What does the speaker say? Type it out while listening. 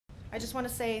I just want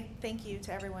to say thank you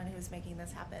to everyone who's making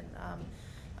this happen.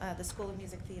 The School of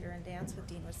Music, Theater, and Dance with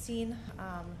Dean Racine,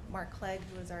 Marc,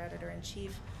 who is our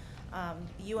editor-in-chief,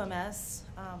 UMS,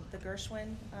 the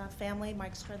Gershwin family,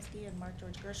 Mike Strunsky and Marc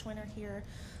George Gershwin are here,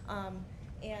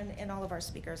 and all of our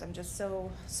speakers. I'm just so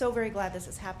very glad this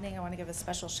is happening. I want to give a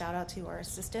special shout out to our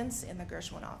assistants in the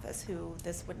Gershwin office, who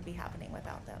this wouldn't be happening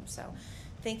without them. So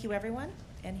thank you, everyone,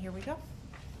 and here we go.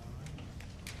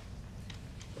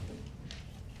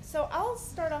 So I'll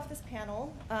start off this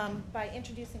panel by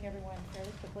introducing everyone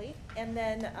fairly quickly, and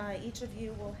then each of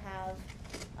you will have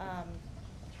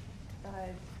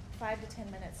 5 to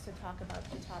 10 minutes to talk about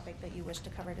the topic that you wish to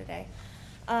cover today.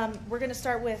 We're going to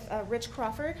start with Rich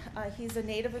Crawford. He's a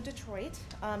native of Detroit.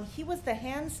 He was the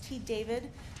Hans T. David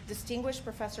Distinguished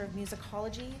Professor of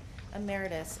Musicology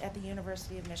Emeritus at the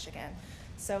University of Michigan.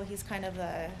 So he's kind of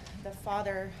the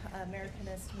father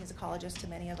Americanist musicologist to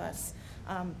many of us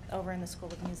over in the School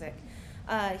of Music.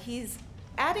 He's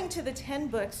adding to the 10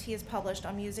 books he has published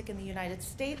on music in the United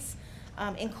States,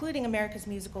 including America's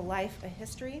Musical Life, A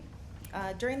History.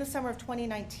 During the summer of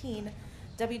 2019,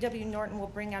 W.W. Norton will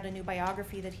bring out a new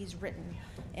biography that he's written,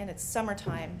 and it's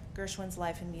Summertime, Gershwin's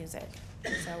Life and Music.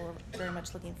 So we're very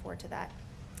much looking forward to that.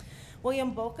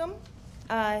 William Bolcom,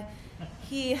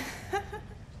 he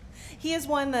has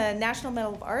won the National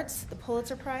Medal of Arts, the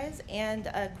Pulitzer Prize, and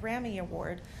a Grammy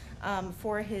Award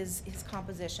for his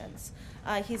compositions.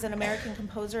 He's an American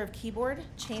composer of keyboard,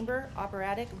 chamber,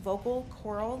 operatic, vocal,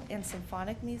 choral, and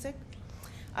symphonic music.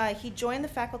 He joined the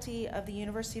faculty of the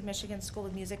University of Michigan School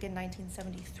of Music in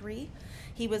 1973.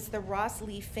 He was the Ross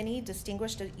Lee Finney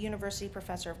Distinguished University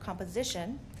Professor of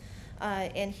Composition,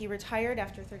 and he retired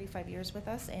after 35 years with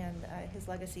us, and his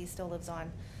legacy still lives on,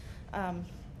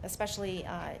 especially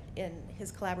in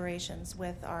his collaborations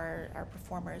with our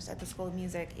performers at the School of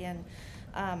Music. In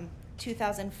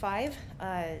 2005,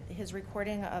 his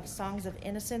recording of Songs of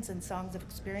Innocence and Songs of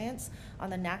Experience on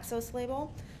the Naxos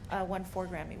label won 4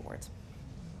 Grammy Awards.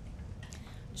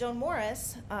 Joan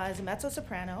Morris is a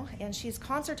mezzo-soprano, and she's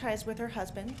concertized with her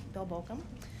husband, Bill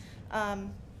Bolcom,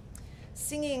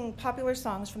 singing popular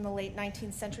songs from the late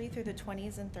 19th century through the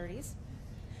 20s and 30s.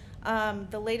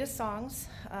 The latest songs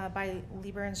by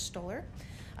Lieber and Stoller.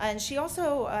 And she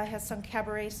also has sung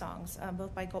cabaret songs,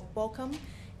 both by Bolcom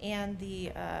and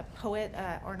the poet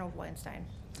Arnold Weinstein.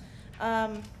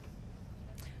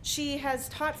 She has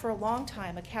taught for a long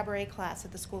time a cabaret class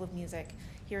at the School of Music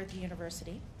here at the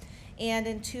university. And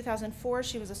in 2004,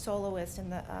 she was a soloist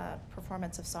in the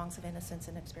performance of Songs of Innocence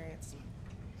and Experience.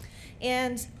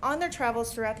 And on their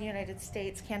travels throughout the United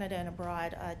States, Canada, and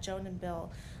abroad, Joan and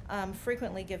Bill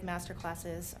frequently give master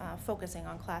classes focusing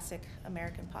on classic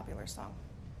American popular song.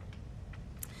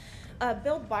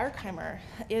 Bill Barkhymer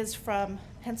is from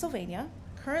Pennsylvania,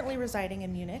 currently residing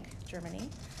in Munich, Germany.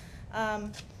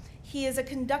 He is a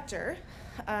conductor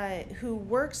who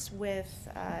works with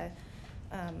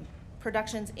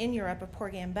productions in Europe of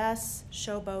Porgy and Bess,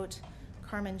 Showboat,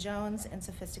 Carmen Jones, and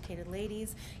Sophisticated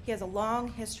Ladies. He has a long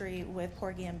history with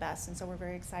Porgy and Bess, and so we're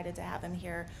very excited to have him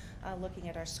here looking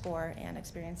at our score and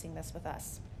experiencing this with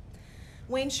us.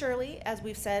 Wayne Shirley, as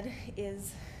we've said,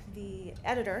 is the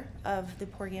editor of the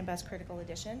Porgy and Bess Critical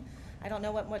Edition. I don't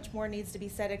know what much more needs to be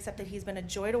said except that he's been a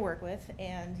joy to work with,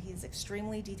 and he's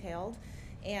extremely detailed.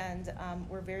 And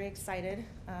we're very excited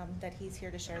that he's here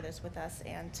to share this with us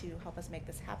and to help us make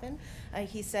this happen.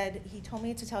 He told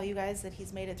me to tell you guys that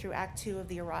he's made it through Act 2 of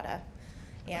the errata.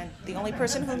 And the only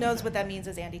person who knows what that means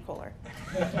is Andy Kohler.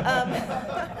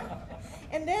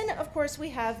 And then, of course,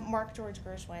 we have Marc George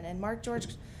Gershwin. And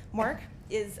Marc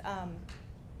is,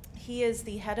 he is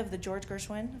the head of the George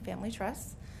Gershwin Family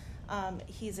Trust.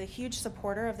 He's a huge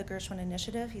supporter of the Gershwin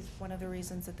Initiative. He's one of the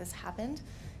reasons that this happened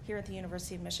here at the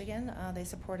University of Michigan. They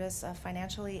support us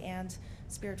financially and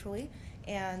spiritually,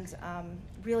 and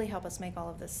really help us make all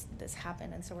of this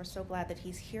happen. And so we're so glad that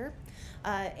he's here.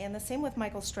 And the same with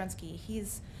Michael Strunsky.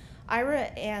 He's Ira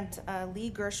and Lee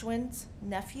Gershwin's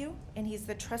nephew, and he's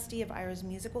the trustee of Ira's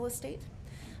musical estate.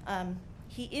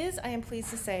 He is, I am pleased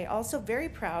to say, also very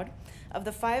proud of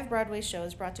the 5 Broadway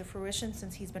shows brought to fruition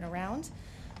since he's been around.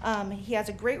 He has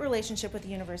a great relationship with the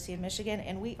University of Michigan,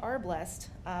 and we are blessed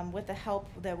with the help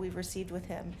that we've received with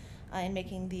him in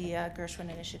making the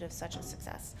Gershwin Initiative such a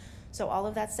success. So all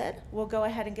of that said, we'll go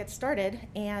ahead and get started,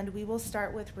 and we will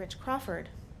start with Rich Crawford.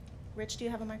 Rich, do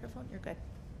you have a microphone? You're good.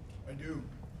 I do.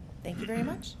 Thank you very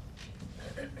much.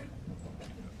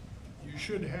 You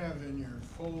should have in your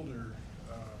folder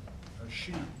a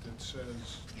sheet that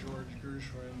says George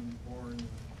Gershwin, born in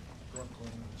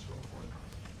Brooklyn, and so forth.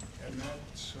 And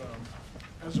that's,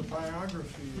 as a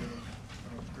biography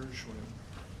of Gershwin,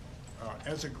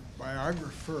 as a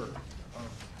biographer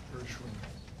of Gershwin.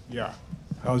 Yeah,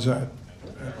 how's that?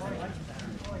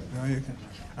 Now you can.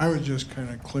 I was just kind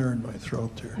of clearing my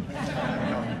throat there.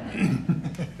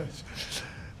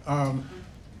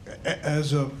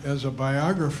 As a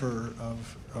biographer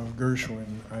of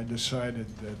Gershwin, I decided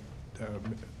that the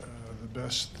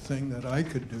best thing that I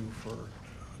could do for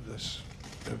this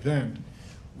event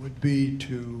would be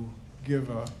to give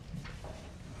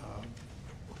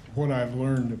what I've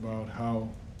learned about how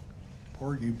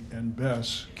Porgy and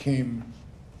Bess came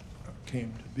to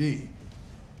be.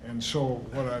 And so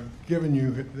what I've given you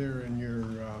there in your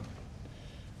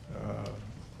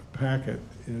packet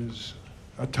is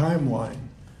a timeline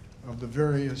of the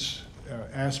various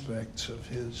aspects of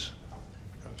his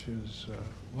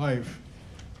life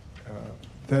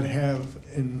that have,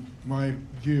 in my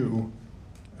view,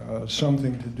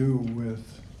 something to do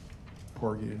with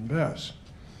Porgy and Bess.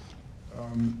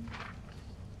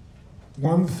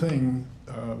 One thing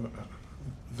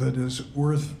that is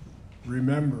worth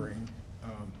remembering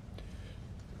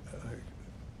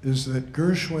is that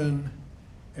Gershwin,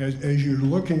 as you're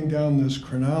looking down this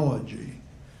chronology,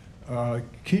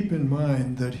 keep in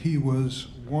mind that he was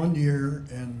 1 year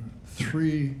and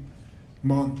 3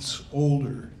 months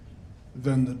older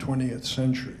than the 20th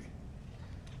century.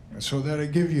 And so that'll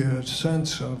give you a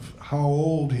sense of how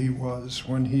old he was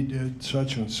when he did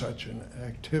such and such an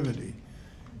activity.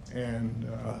 And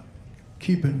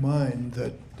keep in mind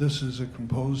that this is a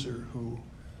composer who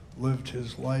lived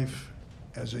his life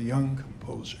as a young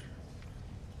composer.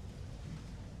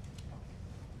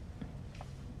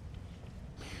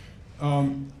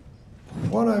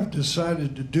 What I've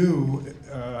decided to do,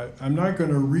 I'm not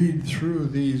going to read through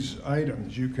these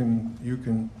items. You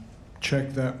can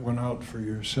check that one out for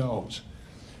yourselves.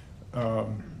 But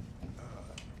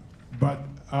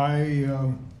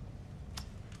I've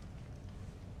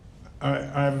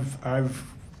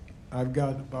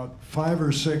got about 5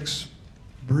 or 6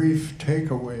 brief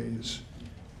takeaways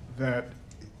that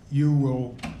you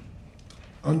will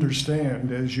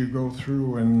understand as you go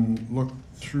through and look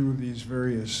through these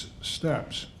various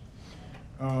steps.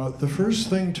 The first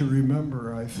thing to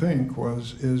remember, I think,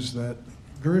 is that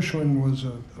Gershwin was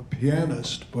a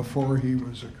pianist before he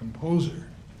was a composer.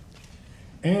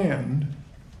 And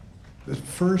the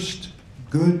first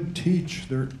good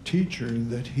teacher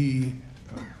that he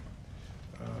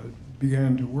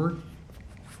began to work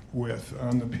with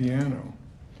on the piano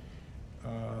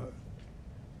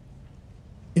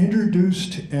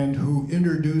who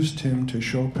introduced him to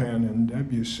Chopin and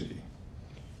Debussy,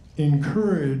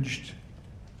 encouraged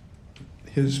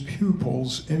his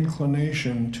pupils'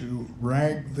 inclination to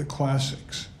rag the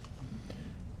classics.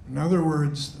 In other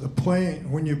words,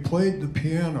 when you played the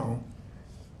piano,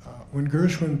 when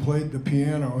Gershwin played the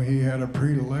piano, he had a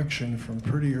predilection from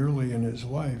pretty early in his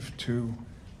life to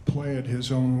play it his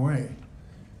own way.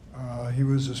 He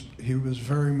was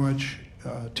very much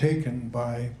taken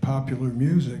by popular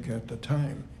music at the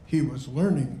time. He was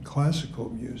learning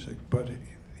classical music, but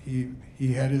he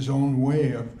had his own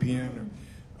way of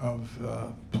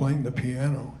playing the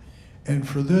piano. And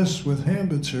for this, with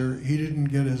Hambitzer, he didn't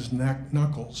get his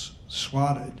knuckles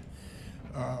swatted.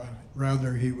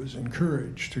 Rather, he was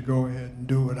encouraged to go ahead and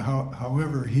do it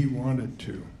however he wanted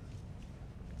to.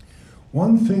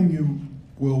 One thing you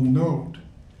will note,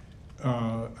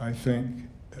 I think,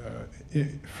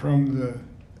 from the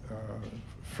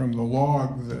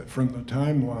log, from the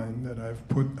timeline that I've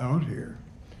put out here,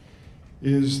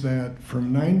 is that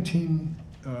from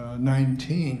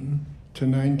 1919 to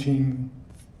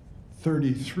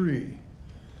 1933,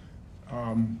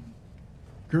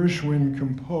 Gershwin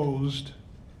composed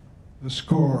the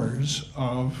scores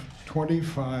of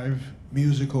 25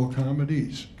 musical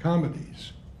comedies,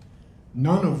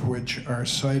 none of which are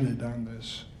cited on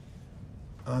this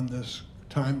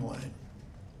timeline.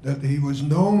 That he was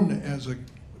known as a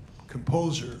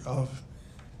composer of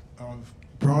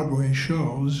Broadway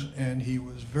shows, and he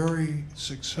was very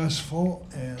successful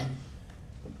and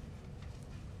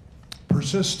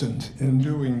persistent in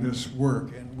doing this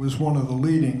work, and was one of the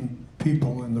leading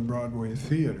people in the Broadway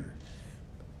theater.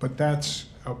 But that's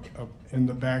up in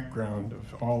the background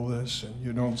of all this, and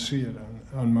you don't see it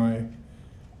on my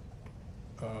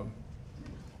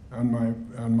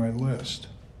list.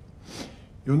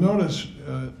 You'll notice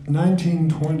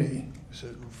 1920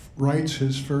 writes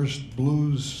his first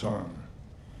blues song.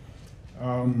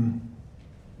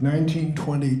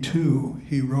 1922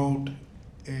 he wrote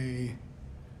an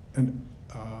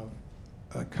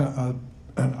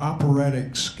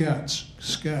operatic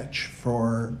sketch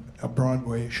for a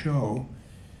Broadway show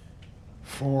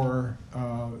for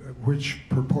which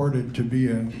purported to be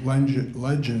a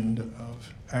legend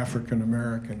of African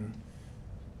American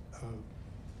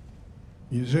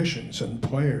musicians and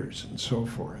players and so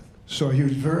forth. So he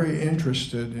was very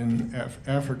interested in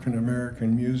African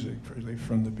American music really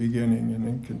from the beginning, and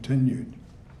then continued.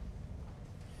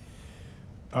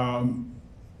 In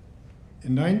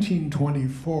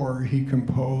 1924, he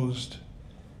composed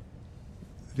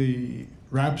the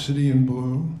Rhapsody in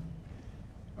Blue,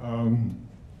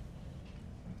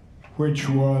 which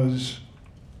was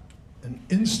an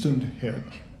instant hit,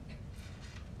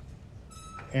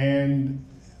 and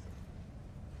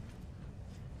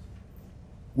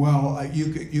well,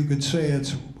 you could say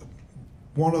it's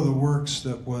one of the works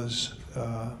that was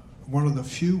one of the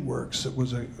few works that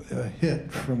was a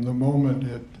hit from the moment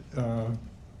it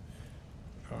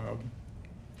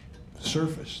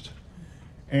surfaced.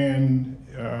 And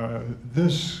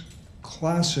this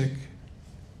classic,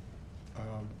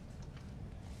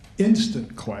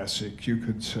 instant classic, you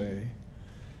could say,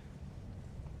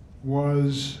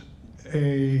 was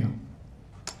a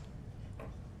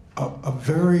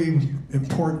very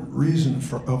important reason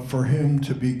for him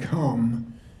to become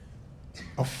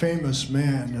a famous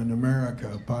man in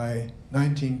America by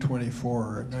 1924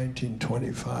 or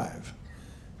 1925.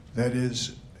 That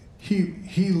is,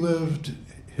 he lived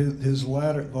the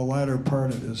latter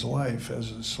part of his life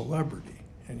as a celebrity,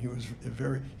 and he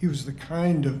was the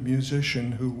kind of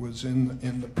musician who was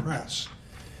in the press,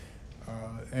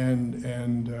 and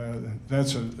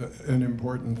that's an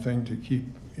important thing to keep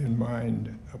in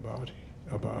mind about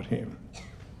him.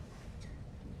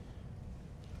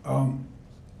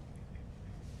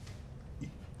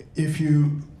 If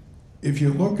you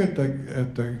look at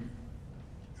the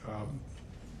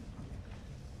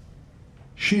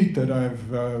sheet that I've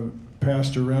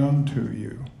passed around to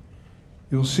you,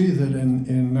 you'll see that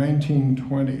in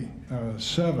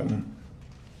 1927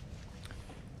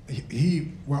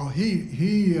 he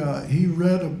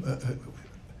read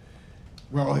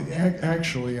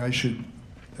actually I should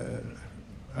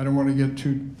I don't want to get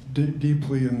too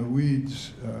deeply in the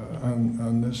weeds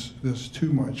on this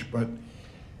too much, but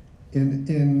in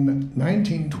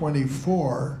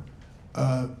 1924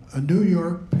 a New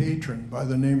York patron by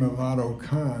the name of Otto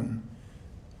Kahn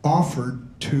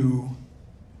offered to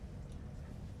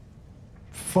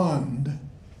fund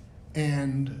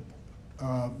and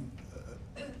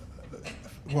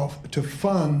to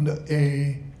fund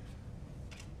a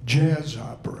jazz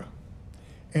opera,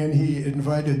 and he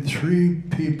invited 3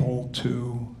 people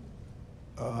to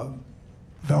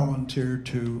volunteer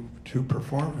to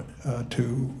perform it,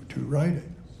 to write it.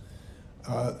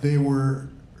 They were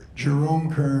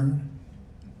Jerome Kern,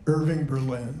 Irving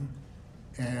Berlin,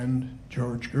 and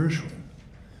George Gershwin.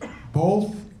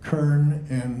 Both Kern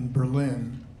and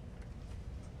Berlin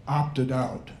opted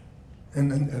out,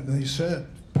 and then they said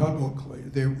publicly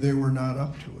they were not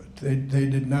up to it. They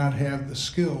did not have the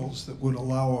skills that would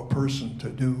allow a person to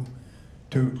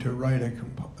write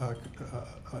an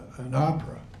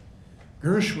opera.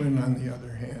 Gershwin, on the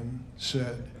other hand,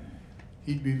 said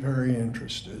he'd be very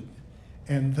interested.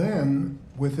 And then,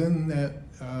 within that,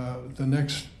 the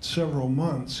next several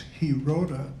months, he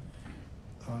wrote a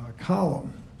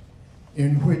column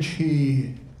in which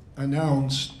he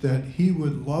announced that he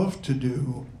would love to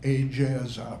do a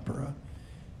jazz opera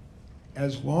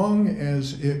as long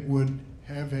as it would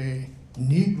have a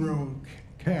Negro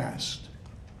cast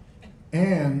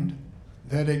and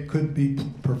that it could be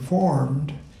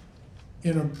performed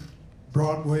in a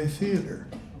Broadway theater.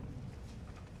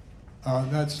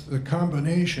 The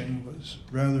combination was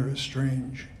rather a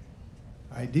strange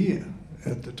idea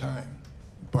at the time,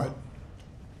 but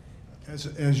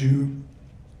as you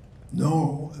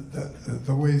know,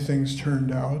 the way things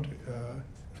turned out,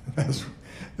 that's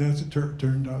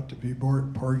turned out to be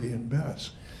Porgy and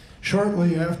Bess.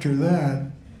 Shortly after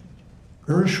that,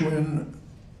 Gershwin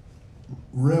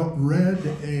read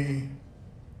a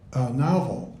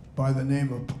novel by the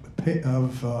name of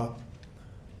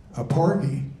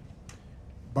Porgy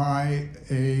by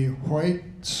a white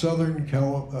Southern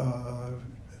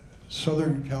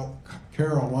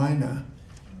Carolina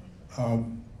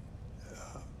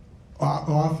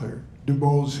author,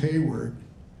 DuBose Hayward.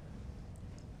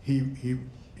 He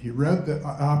read the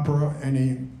opera and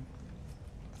he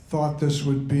thought this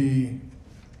would be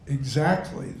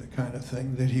exactly the kind of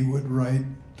thing that he would write,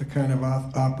 the kind of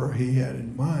opera he had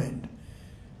in mind.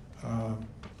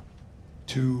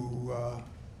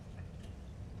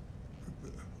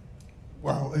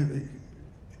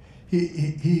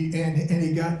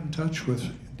 He got in touch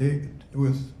with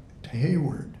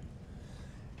Hayward,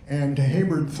 And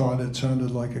Hayward thought it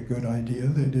sounded like a good idea.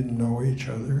 They didn't know each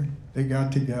other. They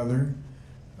got together.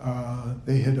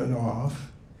 They hit it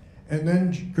off. And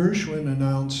then Gershwin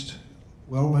announced,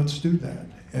 well, let's do that.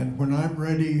 And when I'm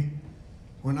ready,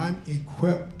 when I'm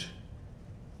equipped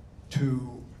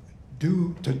to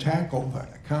tackle the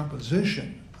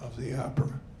composition of the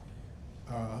opera,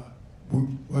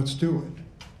 let's do it.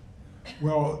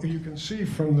 Well, you can see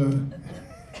from the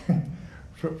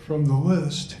from the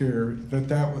list here that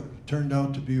turned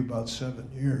out to be about 7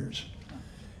 years,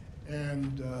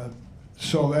 and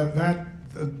so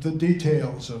the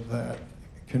details of that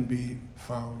can be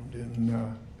found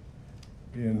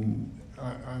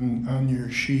on your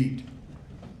sheet.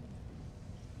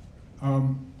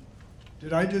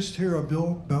 Did I just hear a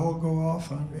bell go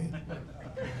off on me?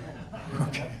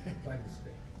 Okay.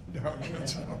 No,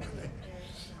 it's okay.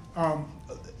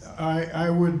 I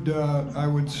would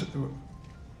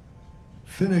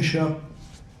finish up.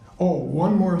 Oh,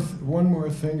 one more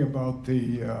thing about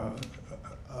the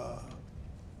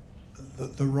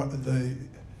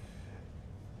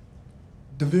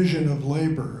division of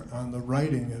labor on the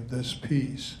writing of this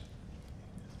piece.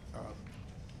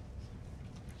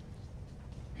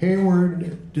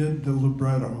 Hayward did the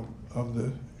libretto of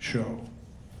the show.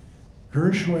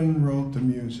 Gershwin wrote the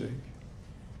music,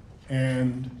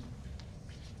 and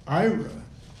Ira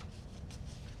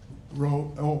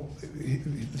wrote,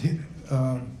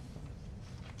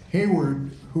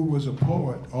 Hayward, who was a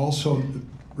poet, also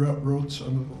wrote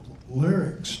some of the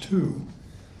lyrics too.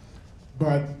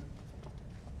 But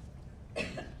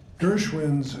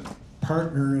Gershwin's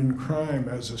partner in crime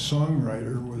as a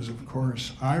songwriter was, of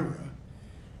course, Ira.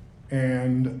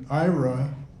 And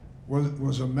Ira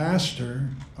was a master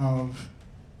of,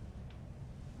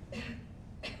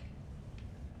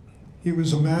 he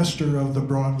was a master of the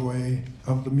Broadway,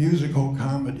 of the musical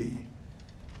comedy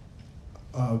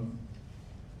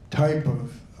type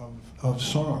of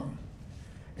song.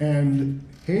 And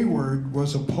Hayward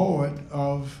was a poet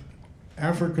of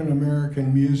African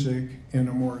American music in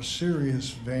a more serious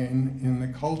vein in the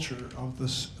culture of the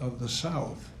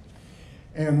South.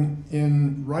 And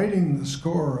in writing the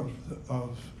score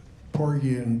of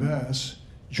Porgy and Bess,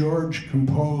 George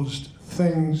composed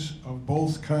things of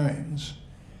both kinds.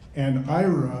 And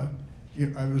Ira,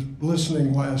 I was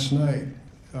listening last night,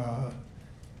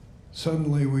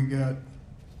 suddenly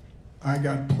I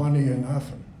got plenty of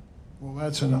nothing. Well,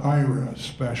 that's an Ira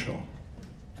special.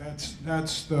 That's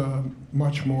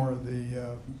much more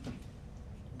the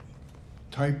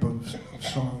type of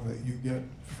song that you get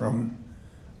from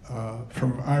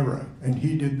Ira, and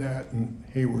he did that, and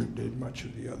Hayward did much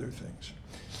of the other things.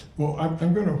 Well,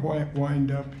 I'm going to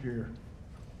wind up here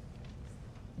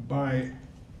by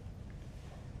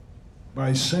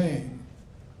saying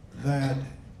that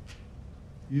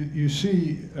you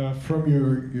see from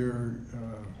your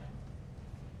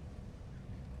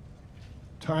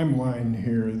timeline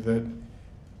here that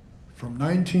from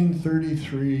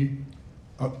 1933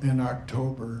 in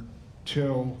October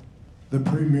till the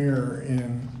premiere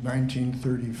in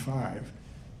 1935.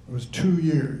 It was 2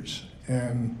 years,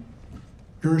 and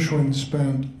Gershwin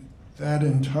spent that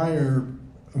entire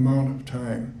amount of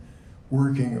time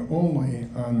working only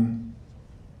on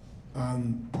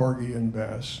Porgy and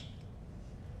Bess.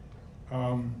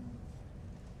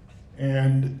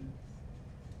 And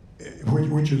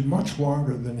which is much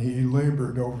longer than he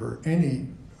labored over any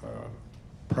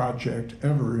project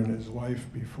ever in his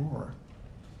life before.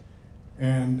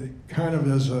 And kind of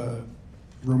as a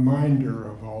reminder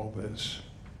of all this,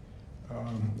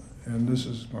 and this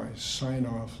is my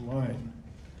sign-off line,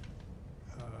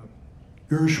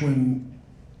 Gershwin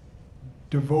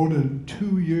devoted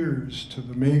 2 years to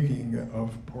the making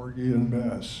of Porgy and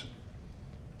Bess,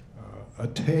 a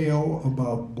tale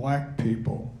about black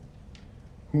people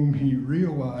whom he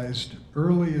realized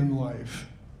early in life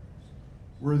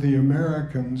were the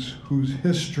Americans whose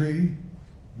history,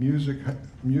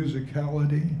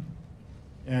 musicality,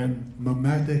 and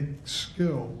mimetic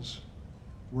skills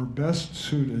were best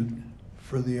suited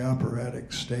for the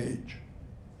operatic stage.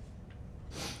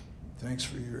 Thanks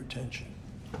for your attention.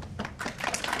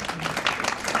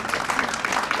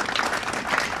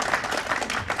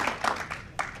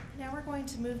 Now we're going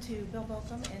to move to Bill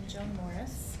Bolcom and Joan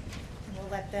Morris, and we'll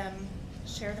let them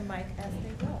share the mic as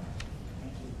they will.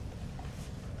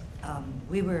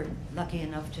 We were lucky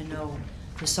enough to know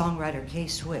the songwriter Kay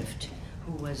Swift,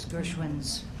 who was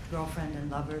Gershwin's girlfriend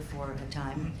and lover for a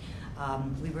time.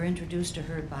 We were introduced to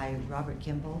her by Robert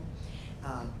Kimball,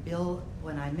 Bill,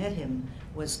 when I met him,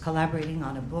 was collaborating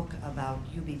on a book about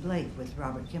U.B. Blake with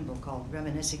Robert Kimball called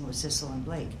Reminiscing with Cecil and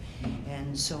Blake.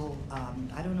 And so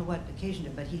I don't know what occasioned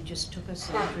it, but he just took us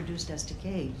and introduced us to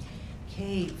Kay.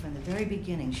 Kay, from the very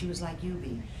beginning, she was like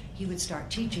U.B. He would start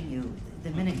teaching you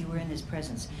the minute you were in his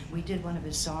presence. We did one of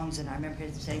his songs, and I remember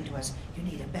him saying to us, "You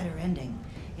need a better ending,"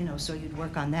 you know, so you'd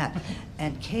work on that.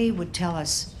 And Kay would tell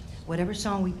us, whatever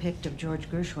song we picked of George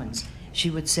Gershwin's, she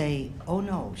would say, "Oh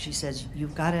no," she says,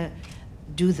 "you've got to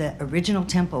do the original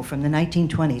tempo from the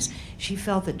 1920s. She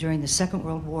felt that during the Second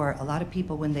World War, a lot of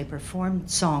people, when they performed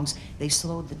songs, they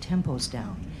slowed the tempos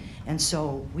down. And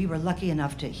so we were lucky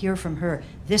enough to hear from her,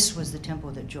 this was the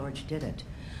tempo that George did it.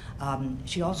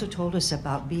 She also told us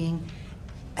about being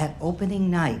at opening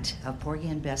night of Porgy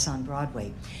and Bess on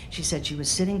Broadway. She said she was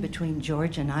sitting between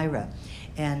George and Ira,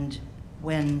 and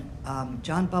when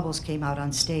John Bubbles came out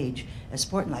on stage as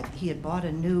Sport and Life, he had bought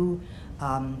a new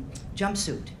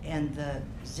jumpsuit, and the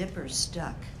zipper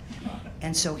stuck.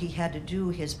 And so he had to do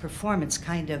his performance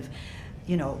kind of,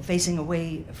 you know, facing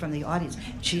away from the audience.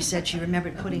 She said she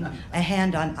remembered putting a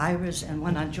hand on Ira's and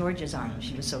one on George's arm.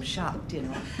 She was so shocked, you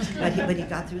know. But he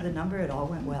got through the number, it all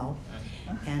went well.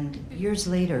 And years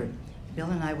later, Bill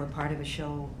and I were part of a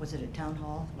show, was it at Town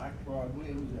Hall? Black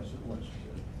Broadway, yes it was.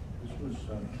 This was...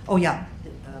 Oh yeah.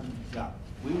 yeah,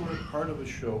 we were part of a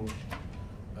show,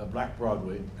 Black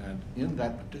Broadway, and in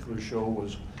that particular show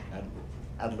was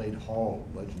Adelaide Hall,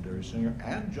 legendary singer,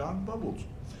 and John Bubbles,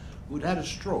 who'd had a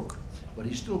stroke, but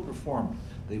he still performed.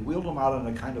 They wheeled him out on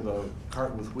a kind of a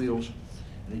cart with wheels,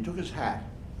 and he took his hat,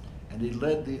 and he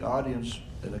led the audience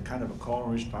in a kind of a call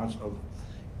and response of,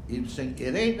 he'd sing,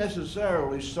 "It ain't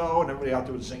necessarily so," and everybody out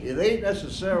there would sing, "It ain't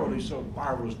necessarily so,"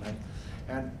 marvelous night.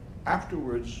 And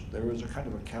afterwards, there was a kind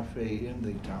of a cafe in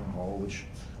the town hall, which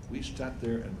we sat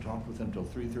there and talked with him till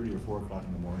 3:30 or 4 o'clock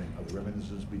in the morning of the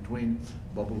reminiscences between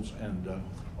Bubbles and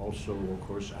also, of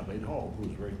course, Adelaide Hall, who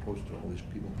was very close to all these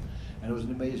people. And it was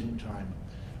an amazing time.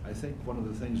 I think one of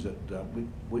the things that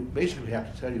we basically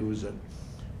have to tell you is that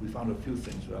we found a few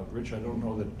things. Rich, I don't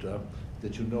know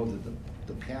that you know that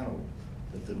the piano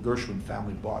that the Gershwin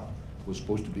family bought was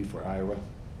supposed to be for Ira.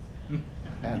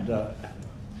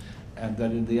 And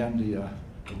then in the end,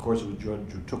 of course, it was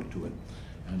George who took to it.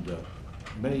 And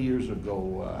many years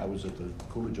ago, I was at the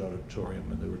Coolidge Auditorium,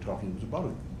 and they were talking. It was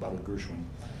about a Gershwin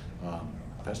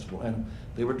festival, and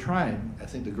they were trying, I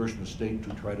think, the Gershwin estate to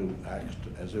try to act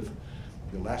as if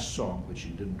the last song, which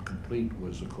he didn't complete,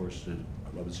 was, of course,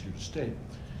 "I Love Is Here to Stay."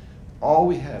 All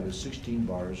we have is 16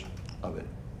 bars of it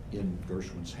in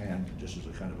Gershwin's hand, just as a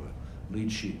kind of a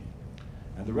lead sheet,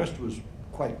 and the rest was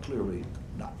quite clearly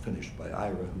not finished by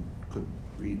Ira, who couldn't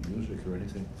read music or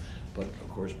anything, but of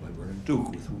course by Vernon Duke,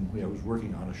 with whom I was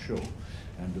working on a show.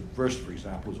 And the verse, for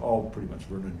example, was all pretty much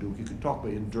Vernon Duke. You could talk by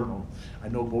internal. I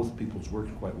know both people's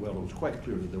work quite well. It was quite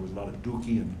clear that there was a lot of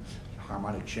Dukey and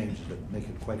harmonic changes that make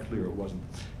it quite clear it wasn't.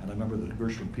 And I remember the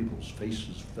Gershwin people's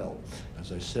faces fell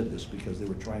as I said this, because they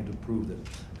were trying to prove that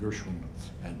Gershwin,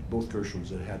 and both Gershwins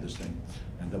had this thing,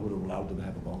 and that would have allowed them to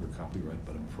have a longer copyright.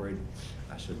 But I'm afraid,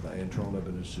 I said, by internal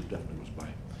evidence, it definitely was by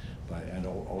and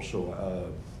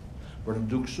also Vernon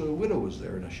Duke's widow was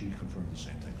there, and she confirmed the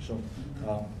same thing. So.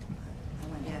 I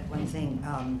want to add one thing.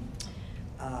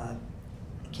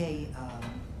 Kay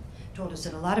told us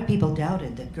that a lot of people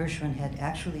doubted that Gershwin had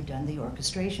actually done the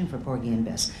orchestration for Porgy and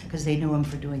Bess, because they knew him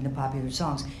for doing the popular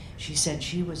songs. She said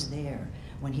she was there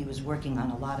when he was working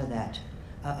on a lot of that,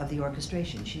 of the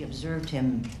orchestration. She observed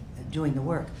him doing the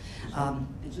work.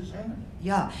 It's his hand.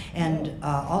 Yeah, and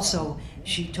also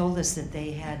she told us that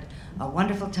they had a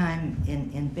wonderful time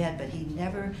in bed, but he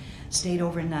never stayed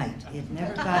overnight. It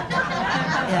never got,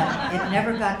 yeah, it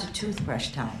never got to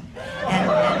toothbrush time. And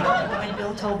when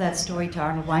Bill told that story to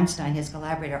Arnold Weinstein, his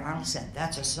collaborator, Arnold said,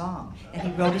 "That's a song," and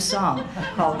he wrote a song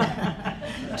called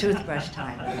Toothbrush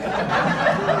Time. 10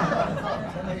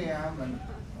 a.m. and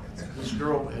this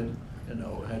girl had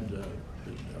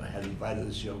invited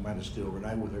this young man to stay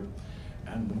overnight with her,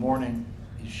 and in the morning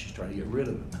she's trying to get rid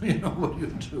of him. You know, what do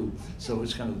you do? So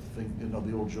it's kind of the thing, you know,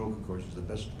 the old joke, of course, is the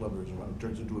best lover is the one who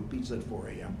turns into a pizza at 4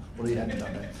 a.m. Well, he hadn't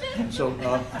done that. So,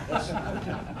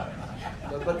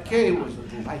 but Kay was a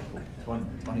delightful,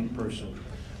 funny person.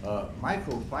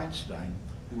 Michael Feinstein,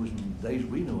 who was, in the days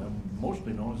we knew him,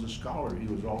 mostly known as a scholar. He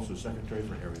was also secretary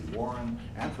for Harry Warren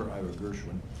and for Ira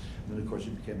Gershwin. And then, of course, he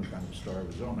became a kind of a star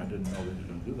of his own. I didn't know that he was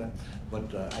going to do that.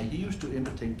 But he used to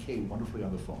imitate Kay wonderfully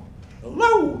on the phone.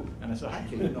 "Hello!" And I said, "Hi,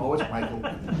 Kay." "No, it's Michael."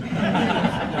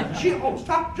 She always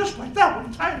talked just like that all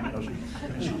the time. You know,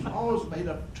 she was always made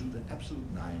up to the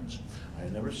absolute nines. I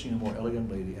had never seen a more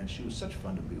elegant lady, and she was such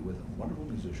fun to be with. A wonderful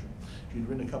musician. She'd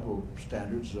written a couple of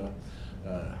standards.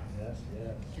 Yes,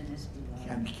 yes. Can this be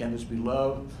love? Can This Be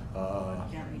Love?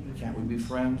 Can't We Be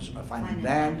Friends? Finding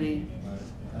Dandy.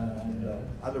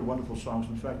 Other wonderful songs.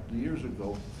 In fact, years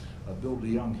ago, Bill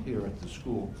DeYoung here at the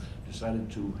school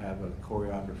decided to have a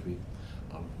choreography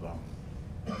of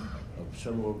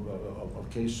several of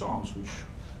Kay's songs, which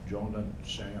Joan then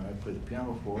sang and I played the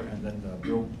piano for, and then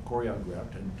Bill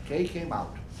choreographed. And Kay came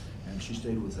out, and she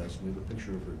stayed with us. We have a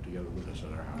picture of her together with us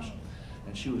at our house.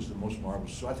 And she was the most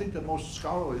marvelous. So I think the most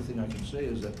scholarly thing I can say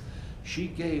is that she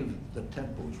gave the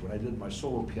tempos. When I did my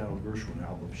solo piano Gershwin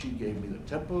album, she gave me the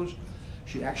tempos.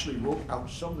 She actually wrote out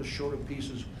some of the shorter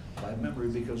pieces by memory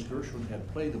because Gershwin had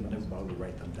played them and never bothered to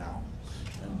write them down.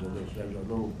 And there's a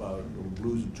little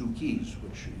blues in 2 keys,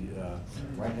 which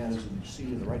right hand is in C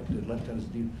and the left hand is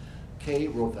D. Kay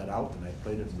wrote that out, and I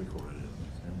played it and recorded it.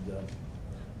 And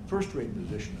first-rate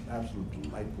musician, an absolute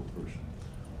delightful person.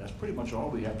 That's pretty much all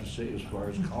we have to say as far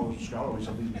as scholarly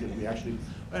something, because we actually,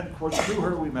 and of course through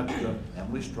her we met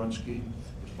Emily Strunsky.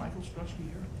 Was Michael Strunsky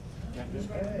here?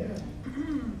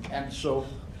 And so,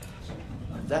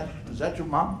 is that your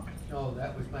mom? No,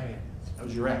 that was my aunt. That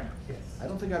was your aunt? Yes. I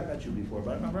don't think I've met you before,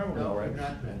 but I remember her all right. No,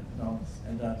 not met. No,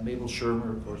 and Mabel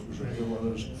Shermer, of course, was one of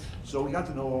those. So we got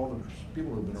to know all the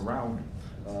people who have been around,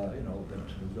 you know,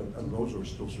 and those who are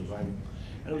still surviving.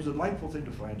 And it was a delightful thing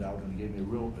to find out, and it gave me a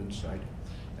real insight.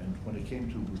 And when it came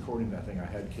to recording that thing, I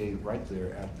had Kay right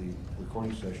there at the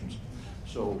recording sessions.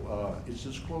 So it's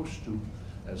as close to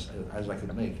as I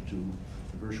could make to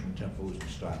the Gershwin tempos and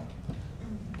style.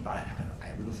 I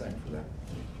have a real thanks for that.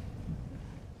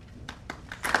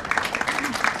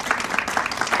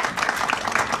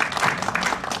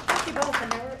 Thank you both, and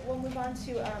now we'll move on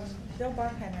to Bill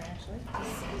Barkhymer, actually.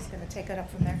 He's going to take it up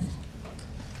from there.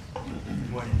 Good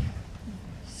morning.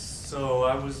 So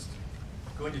I was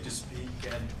going to just speak,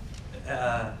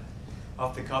 and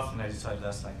off the cuff, and I decided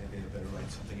last night maybe I better write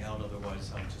something out,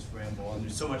 otherwise I'll just ramble on.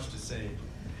 There's so much to say,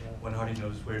 one hardly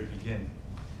knows where to begin.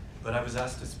 But I was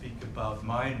asked to speak about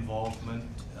my involvement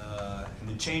in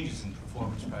the changes in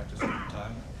performance practice over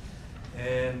time.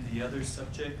 And the other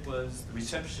subject was the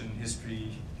reception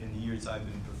history in the years I've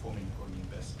been performing Porgy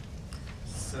and Bess.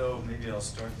 So maybe I'll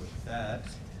start with that.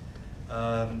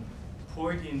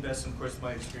 Porgy and Bess, of course,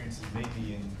 my experience is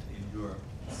mainly in Europe,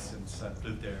 since I've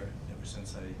lived there ever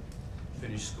since I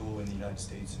finished school in the United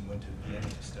States and went to Vienna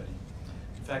to study.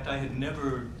 In fact, I had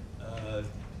never,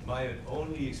 my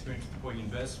only experience with Porgy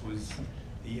and Bess was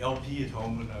the LP at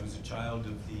home when I was a child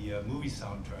of the movie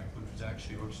soundtrack, which was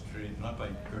actually orchestrated not by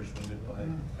Gershwin,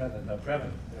 but by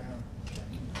Previn.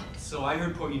 So I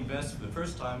heard Porgy and Bess for the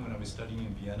first time when I was studying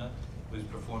in Vienna. It was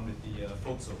performed at the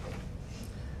Volksopera.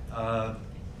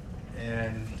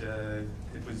 And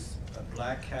it was a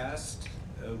black cast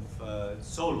of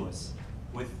soloists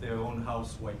with their own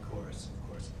house white chorus, of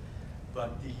course.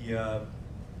 But the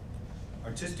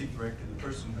artistic director, the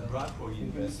person who brought Porgy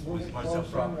and Bess, was Marcel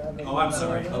Propp. Oh, I'm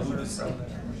sorry. I'll move this. Okay.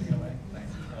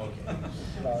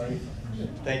 Sorry.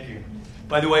 Thank you.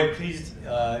 By the way, please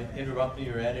interrupt me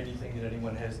or add anything that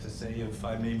anyone has to say if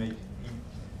I may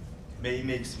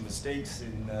make some mistakes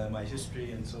in my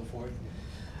history and so forth.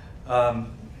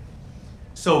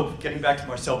 So getting back to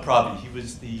Marcel Propp, he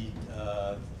was he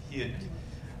had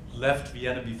left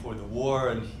Vienna before the war,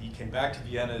 and he came back to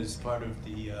Vienna as part of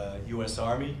the U.S.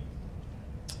 Army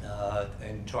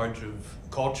in charge of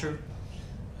culture,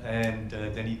 and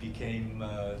then he became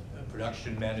a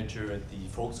production manager at the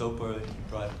Volksoper. He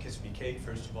brought Kiss Me Kate,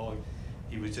 first of all.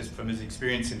 He was just, from his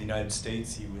experience in the United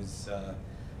States, he was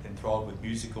enthralled with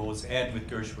musicals and with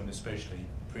Gershwin especially,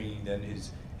 bringing then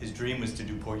his dream was to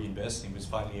do Porgy and Bess, and he was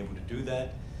finally able to do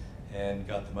that and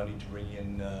got the money to bring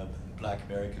in black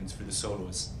Americans for the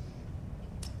soloists.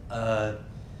 I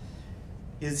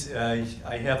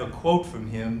have a quote from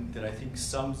him that I think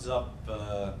sums up,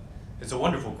 it's a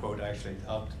wonderful quote actually.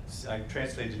 I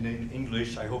translated it in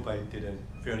English. I hope I did a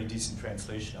fairly decent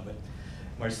translation of it.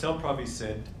 Marcel probably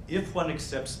said, if one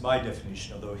accepts my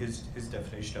definition, although his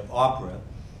definition of opera,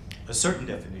 a certain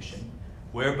definition,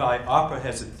 whereby opera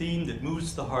has a theme that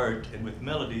moves the heart and with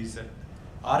melodies that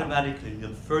automatically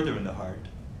live further in the heart,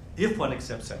 if one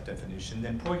accepts that definition,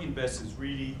 then Porgy and Bess is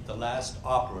really the last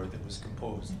opera that was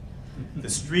composed. The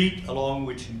street along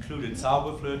which included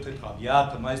Zauberflöte,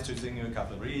 Traviata, Meistersinger,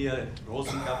 Cavalleria,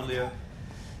 Rosenkavalier,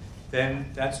 then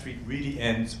that street really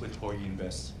ends with Porgy and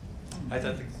Bess. I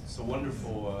thought it's a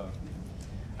wonderful,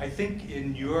 I think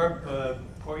in Europe,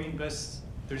 Porgy and Bess,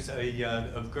 there's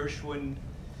of Gershwin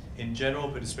in general,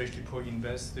 but especially Porgy and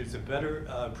Bess, there's a better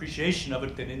appreciation of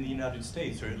it than in the United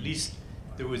States, or at least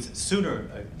there was sooner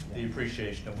the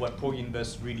appreciation of what Porgy and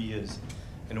Bess really is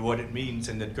and what it means,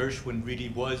 and that Gershwin really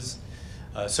was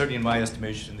certainly in my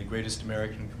estimation, the greatest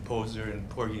American composer, and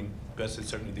Porgy and Bess is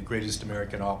certainly the greatest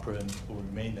American opera and will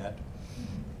remain that.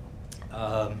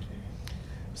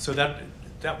 So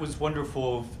that was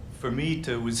wonderful for me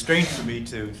to, it was strange for me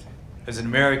to, as an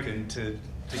American, to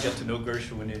get to know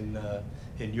Gershwin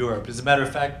in Europe. As a matter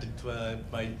of fact,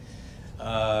 my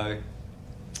got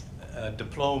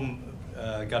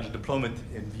a diploma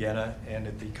in Vienna, and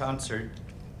at the concert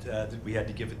that we had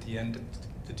to give at the end,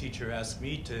 the teacher asked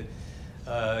me to,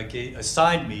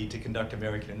 assigned me to conduct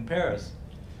American in Paris.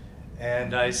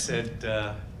 And I said,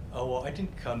 oh, well, I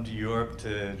didn't come to Europe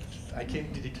I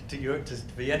came to Europe, to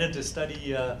Vienna to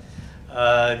study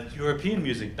European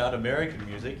music, not American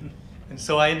music. And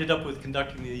so I ended up with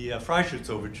conducting the Freischütz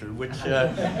Overture, which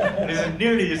isn't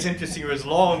nearly as interesting or as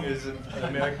long as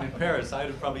American in Paris. I'd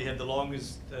have probably had the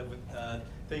longest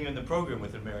thing in the program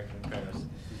with American in Paris.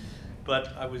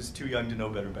 But I was too young to know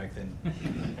better back then.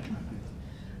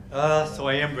 So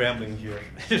I am rambling here.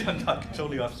 I'm not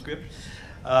totally off script.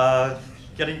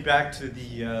 Getting back to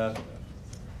the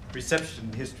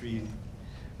reception history,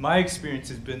 my experience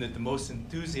has been that the most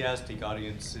enthusiastic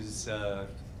audiences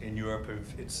in Europe,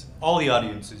 all the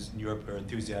audiences in Europe are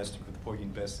enthusiastic with Porgy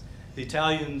and Bess. The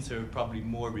Italians are probably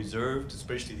more reserved,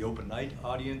 especially the open night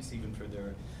audience, even for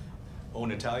their own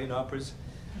Italian operas.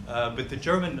 But the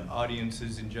German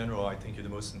audiences in general, I think, are the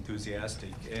most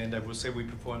enthusiastic. And I will say we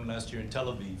performed last year in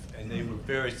Tel Aviv, and they were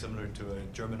very similar to a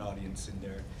German audience in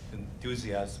their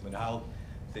enthusiasm and how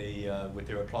they, with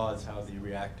their applause, how they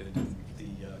reacted, and the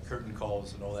curtain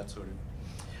calls and all that sort of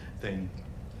thing.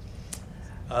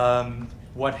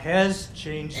 What has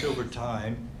changed over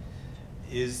time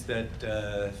is that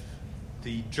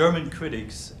the German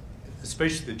critics,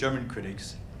 especially the German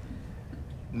critics,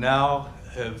 now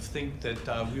think that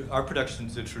our production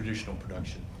is a traditional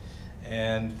production.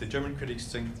 And the German critics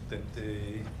think that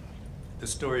the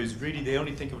story is really, they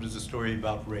only think of it as a story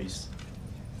about race.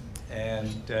 And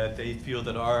they feel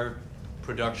that our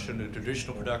production, a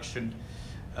traditional production,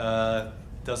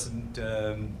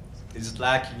 is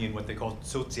lacking in what they call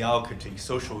Sozialkritik,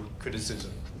 social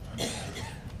criticism.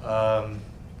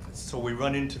 So we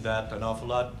run into that an awful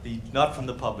lot, not from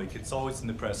the public, it's always in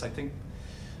the press. I think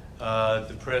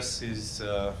the press is,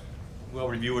 well,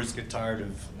 reviewers get tired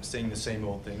of saying the same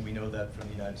old thing. We know that from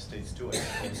the United States too, I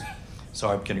suppose.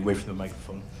 Sorry, I'm getting away from the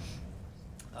microphone.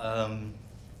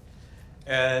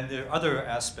 And there are other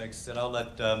aspects that I'll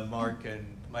let Marc and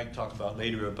Mike talk about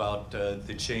later about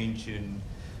the change in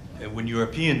when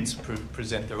Europeans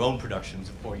present their own productions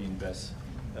of Porgy and Bess,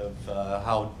 of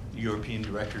how European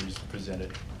directors present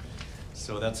it.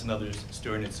 So that's another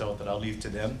story in itself that I'll leave to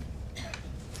them.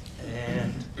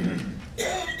 And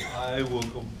I will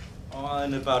go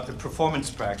on about the performance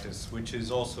practice, which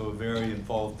is also a very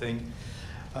involved thing.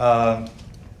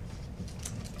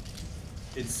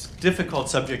 It's a difficult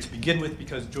subject to begin with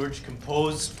because George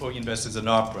composed Porgy and Bess as an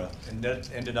opera, and that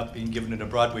ended up being given in a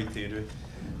Broadway theater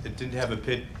that didn't have a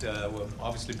pit, well,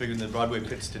 obviously bigger than the Broadway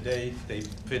pits today. They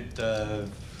pit,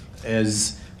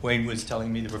 as Wayne was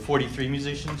telling me, there were 43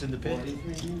 musicians in the pit.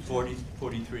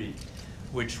 43,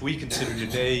 which we consider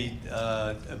today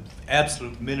an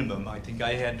absolute minimum. I think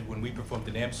I had, when we performed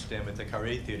in Amsterdam at the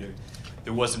Carré Theater,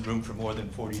 there wasn't room for more than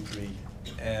 43.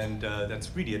 And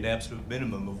that's really an absolute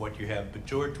minimum of what you have. But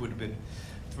George would have been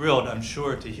thrilled, I'm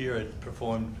sure, to hear it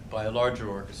performed by a larger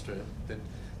orchestra, that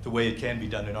the way it can be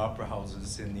done in opera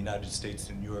houses in the United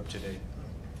States and Europe today.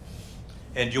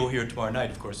 And you'll hear it tomorrow night,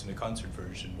 of course, in a concert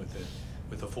version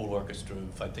with a full orchestra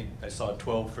of, I think I saw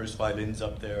 12 first violins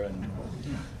up there, and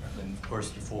of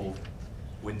course the full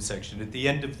wind section. At the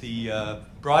end of the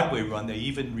Broadway run, they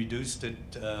even reduced it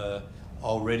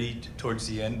already towards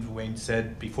the end. Wayne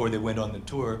said before they went on the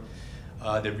tour,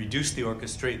 they reduced the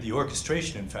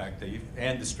orchestration, in fact,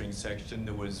 and the string section.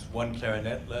 There was one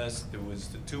clarinet less, there was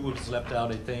the tuba was left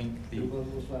out, I think. Tuba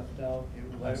was left out.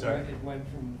 It went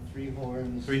from 3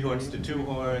 horns. 3 horns to 2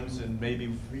 horns, and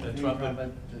maybe a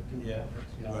trumpet. To 2 Yeah,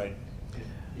 trumpets, yeah. right.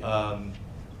 Yeah.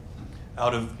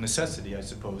 Out of necessity, I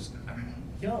suppose.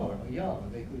 Yeah,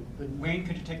 they could. Wayne,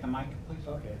 could you take the mic, please?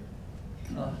 Okay.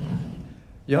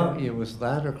 Yeah, it was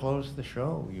that or close the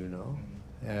show, you know.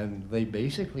 And they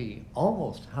basically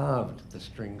almost halved the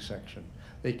string section.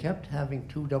 They kept having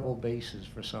 2 double basses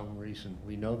for some reason.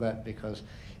 We know that because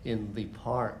in the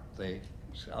part,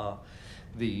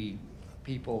 the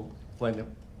people, when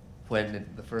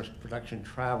the first production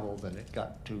traveled and it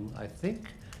got to, I think,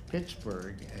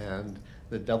 Pittsburgh, and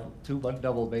the 2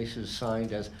 double basses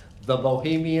signed as the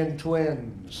Bohemian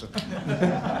Twins.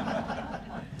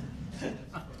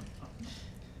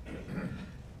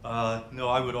 No,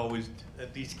 I would always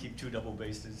at least keep 2 double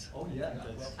basses. Oh, yeah.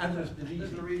 That's- And there's the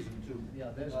There's a easy. reason too.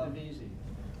 Yeah, there's the easy.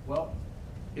 Well,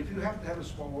 if you have to have a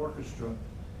small orchestra,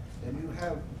 and you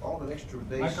have all that extra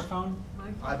bass. Microphone?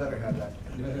 I better have that.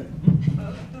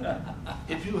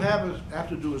 If you have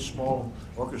to do a small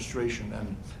orchestration,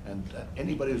 and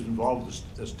anybody who's involved with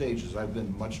the stage, as I've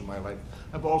been much of my life,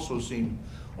 I've also seen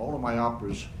all of my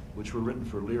operas, which were written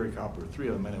for lyric opera, 3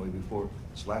 of them anyway, before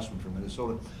this last one from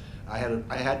Minnesota. I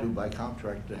had to, by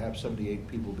contract, to have 78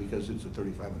 people because it's a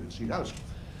 3,500 seat house.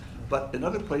 But in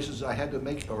other places, I had to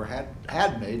make, or had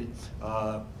made,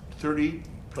 30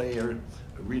 player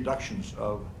reductions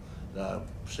of,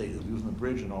 say, The Youth on the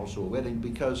Bridge and also A Wedding,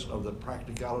 because of the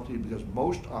practicality, because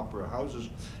most opera houses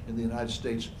in the United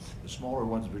States, the smaller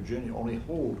ones in Virginia, only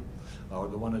hold, or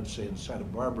the one, say, in Santa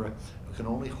Barbara, can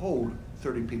only hold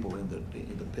 30 people in the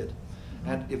pit.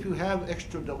 And if you have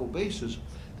extra double basses,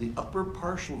 the upper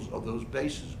partials of those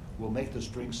basses will make the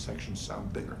string section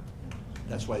sound bigger.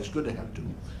 That's why it's good to have 2.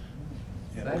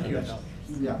 Yeah, Thank you.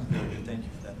 Yeah. Thank you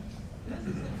for that.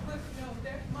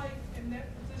 That mic in that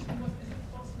position isn't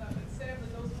close enough. It's sad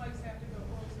that those mics have to go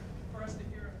closer for us to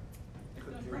hear it.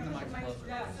 Bring the mic closer.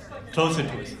 Yeah, it's just like Closer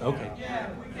to us, okay. Yeah,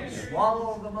 we can't hear you.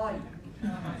 Swallow the mic.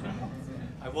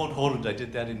 I won't hold it. I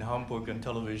did that in Hamburg on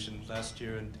television last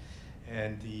year,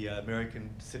 and the American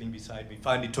sitting beside me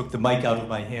finally took the mic out of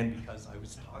my hand because I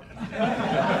was talking.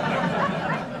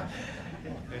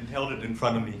 And held it in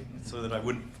front of me so that I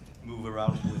wouldn't move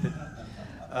around with it.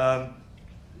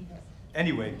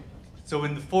 Anyway, so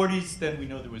in the 40s, then we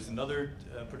know there was another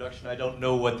production. I don't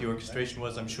know what the orchestration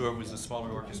was. I'm sure it was a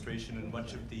smaller orchestration, and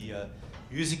much of the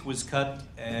music was cut,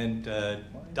 and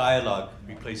dialogue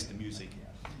replaced the music.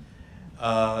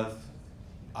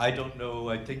 I don't know,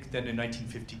 I think then in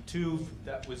 1952,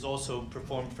 that was also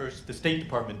performed first, the State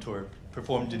Department tour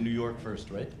performed in New York first,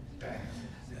 right?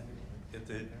 At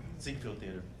the Ziegfeld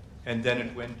Theater. And then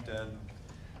it went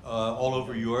all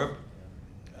over Europe.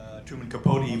 Truman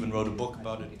Capote even wrote a book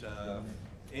about it,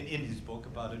 in his book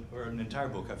about it, or an entire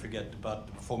book, I forget, about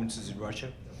the performances in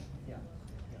Russia.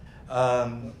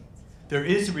 There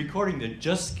is a recording that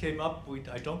just came up.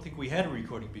 I don't think we had a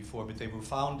recording before, but they were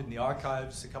found in the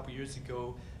archives a couple years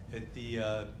ago at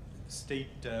the state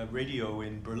radio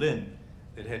in Berlin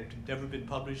that had never been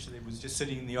published. It was just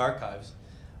sitting in the archives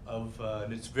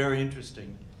and it's very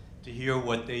interesting to hear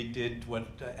what they did, what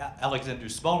Alexander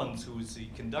Smolensk, who was the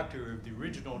conductor of the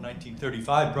original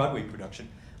 1935 Broadway production,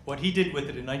 what he did with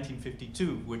it in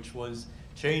 1952, which was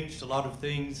changed a lot of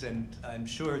things, and I'm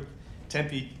sure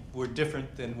tempi were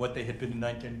different than what they had been in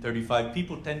 1935.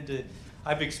 People tend to,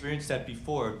 I've experienced that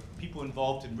before, people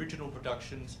involved in original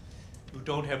productions who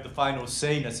don't have the final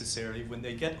say necessarily, when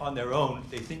they get on their own,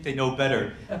 they think they know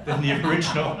better than the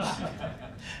original.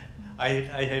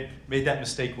 I had made that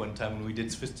mistake one time when we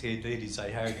did Sophisticated Ladies.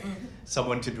 I hired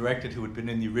someone to direct it who had been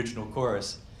in the original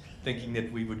chorus, thinking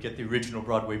that we would get the original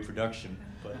Broadway production,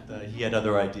 but he had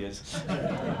other ideas.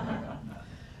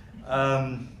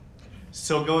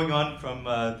 So going on from,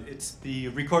 it's the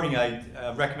recording I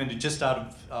recommended just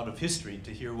out of history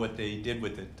to hear what they did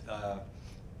with it. That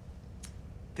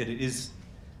it is,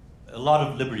 a lot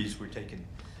of liberties were taken.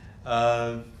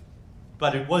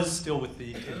 But it was still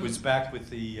it was back with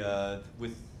the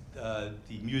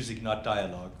music, not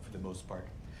dialogue, for the most part.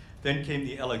 Then came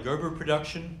the Ella Gerber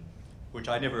production, which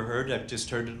I never heard. I've just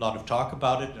heard a lot of talk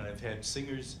about it, and I've had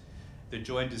singers that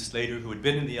joined us later who had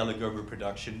been in the Ella Gerber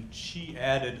production. She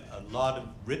added a lot of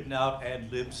written out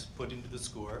ad-libs put into the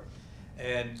score,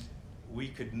 and we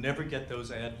could never get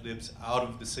those ad-libs out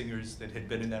of the singers that had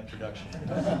been in that production.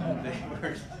 They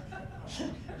were.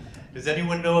 Does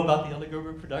anyone know about the Ella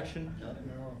Gerber production?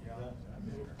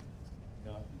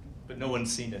 No. But no one's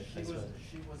seen it. She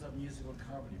was a musical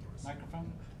comedy person.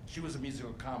 Microphone? She was a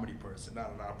musical comedy person,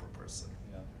 not an opera person.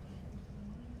 Yeah.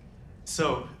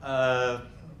 So,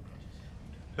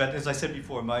 but as I said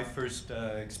before, my first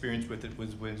experience with it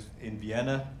was in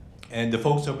Vienna, and the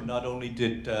folks over not only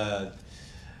did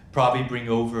Pravi bring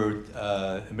over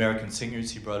American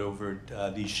singers, he brought over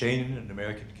Lee Shane, an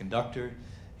American conductor.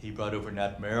 He brought over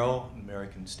Nat Merrill, an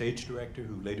American stage director,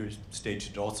 who later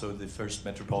staged also the first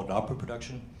Metropolitan Opera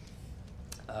production.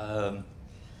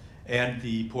 And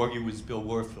the Porgy was Bill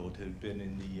Warfield, who had been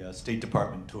in the State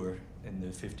Department tour in the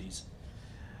 50s.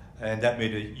 And that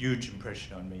made a huge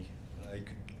impression on me. I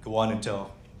could go on and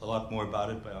tell a lot more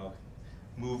about it, but I'll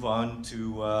move on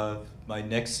to my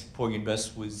next Porgy and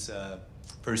Bess was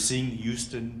first seeing the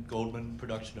Houston Goldman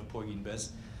production of Porgy and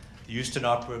Bess. The Houston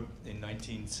Opera in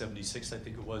 1976, I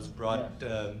think it was, brought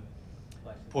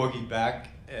Porgy back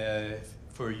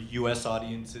for U.S.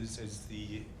 audiences as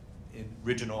the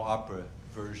original opera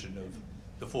version of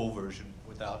the full version,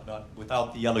 without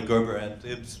the Yellow Gerber ad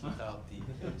libs, without the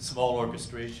small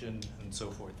orchestration, and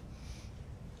so forth.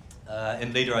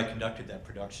 And later I conducted that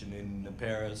production in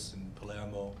Paris and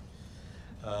Palermo.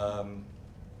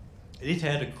 It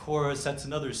had a chorus. That's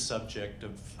another subject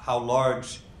of how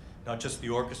large, not just the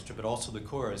orchestra, but also the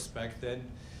chorus. Back then,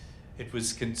 it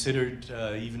was considered,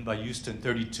 even by Houston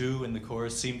 32, and the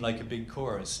chorus seemed like a big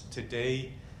chorus.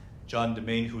 Today, John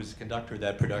DeMaine, who was the conductor of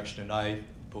that production, and I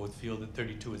both feel that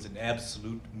 32 is an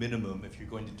absolute minimum if you're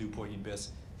going to do Porgy and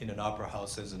Bess in an opera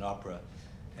house as an opera.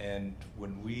 And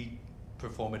when we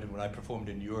perform it, and when I performed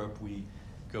in Europe, we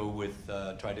go with,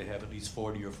 try to have at least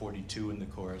 40 or 42 in the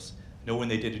chorus. I know when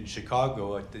they did in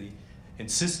Chicago, at the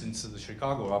insistence of the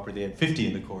Chicago Opera, they had 50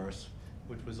 in the chorus,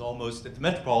 which was almost, at the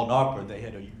Metropolitan Opera, they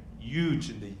had a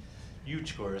huge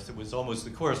chorus. It was almost,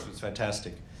 the chorus was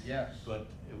fantastic. Yes. But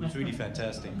it was really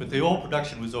fantastic. But the whole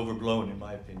production was overblown, in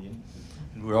my opinion.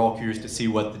 And we're all curious to see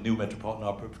what the new Metropolitan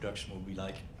Opera production will be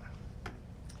like.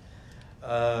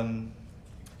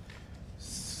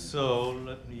 So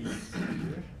let me see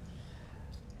here.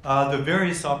 The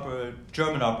various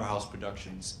German opera house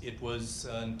productions, it was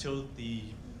until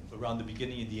around the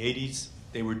beginning of the 80s,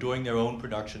 they were doing their own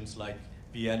productions like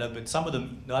Vienna, but some of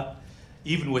them not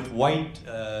even with white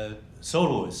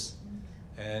soloists.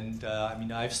 And I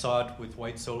mean, I saw it with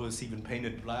white soloists even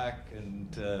painted black,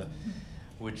 and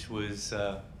which was,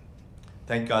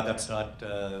 thank God that's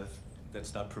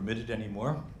not permitted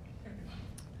anymore.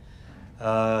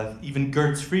 Even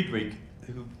Gertz Friedrich,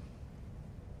 who,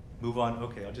 move on,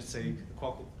 okay, I'll just say,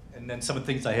 and then some of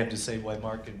the things I have to say why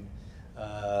Marc and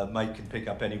Mike can pick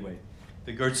up anyway.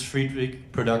 The Gertz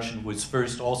Friedrich production was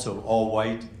first also all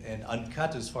white and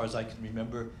uncut, as far as I can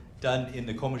remember, done in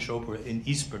the Komische Oper in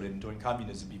East Berlin during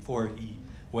communism before he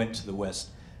went to the West.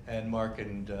 And Marc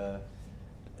and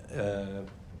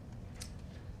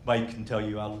Mike can tell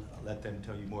you, I'll let them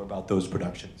tell you more about those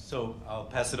productions. So I'll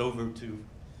pass it over to,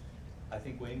 I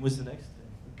think Wayne was the next.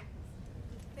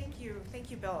 Thank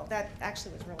you, Bill. That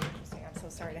actually was really interesting. I'm so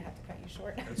sorry to have to cut you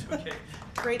short. That's okay.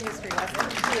 Great history lesson.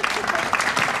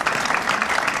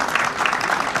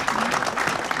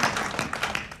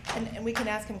 And we can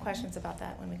ask him questions about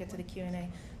that when we get to the Q&A.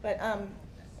 But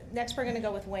next we're going to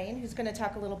go with Wayne, who's going to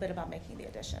talk a little bit about making the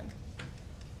edition.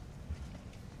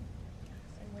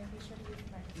 And Wayne, be sure to use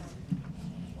the microphone.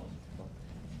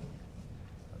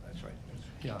 That's right.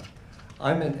 Yeah.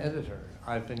 I'm an editor.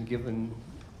 I've been given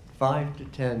 5 to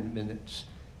 10 minutes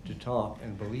to talk,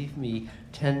 and believe me,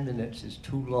 10 minutes is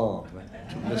too long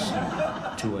to listen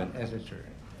to an editor.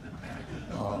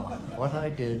 What I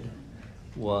did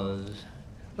was,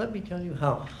 let me tell you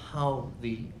how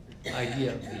the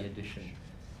idea of the edition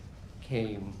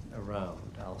came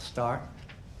around. I'll start.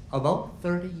 About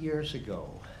 30 years ago,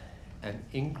 an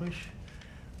English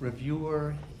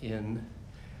reviewer in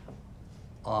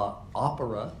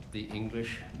Opera, the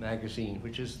English magazine,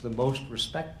 which is the most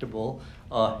respectable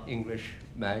English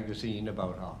magazine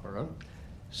about opera,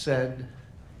 said,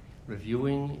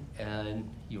 reviewing an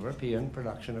European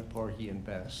production of Porgy and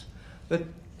Bess, that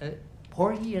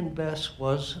Porgy and Bess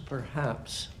was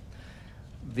perhaps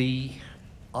the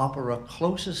opera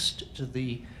closest to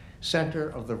the center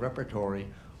of the repertory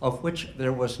of which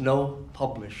there was no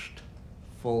published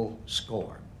full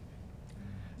score.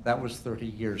 That was 30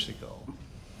 years ago.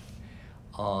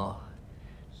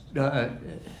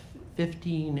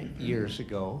 15 years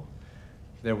ago,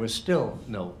 there was still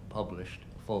no published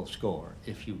full score.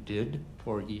 If you did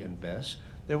Porgy and Bess,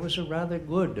 there was a rather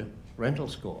good rental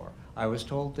score. I was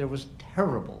told there was a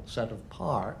terrible set of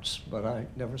parts, but I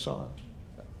never saw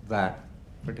that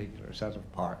particular set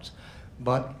of parts.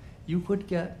 But you could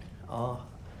get,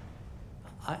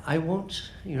 I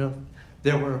won't,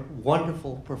 there were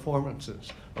wonderful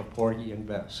performances of Porgy and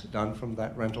Bess done from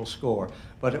that rental score,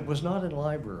 but it was not in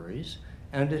libraries,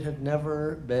 and it had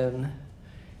never been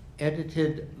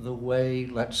edited the way,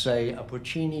 let's say, a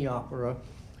Puccini opera,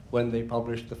 when they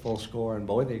published the full score, and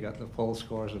boy, they got the full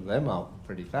scores of them out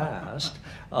pretty fast,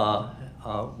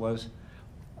 was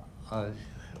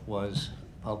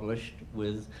published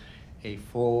with a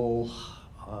full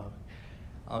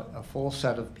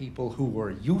set of people who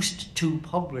were used to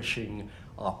publishing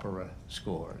opera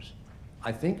scores.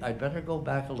 I think I'd better go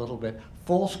back a little bit.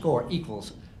 Full score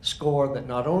equals score that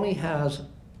not only has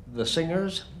the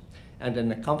singers and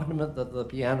an accompaniment that the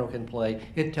piano can play,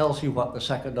 it tells you what the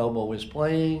second oboe is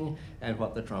playing and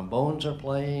what the trombones are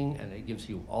playing, and it gives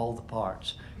you all the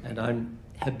parts. And I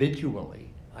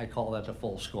call that a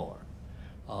full score.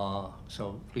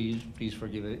 So please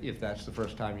forgive it if that's the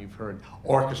first time you've heard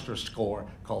orchestra score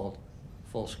called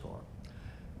full score.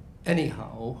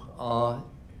 Anyhow,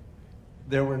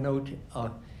 there were no,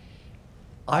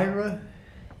 Ira,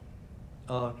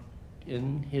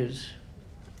 in his,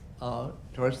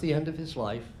 towards the end of his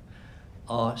life,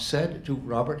 said to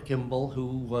Robert Kimball, who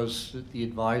was the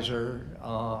advisor,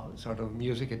 sort of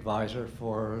music advisor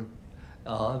for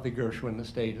the Gershwin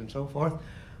estate and so forth,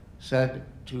 said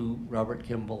to Robert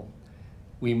Kimball,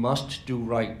 "We must do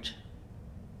right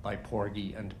by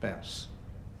Porgy and Bess,"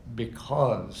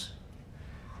 because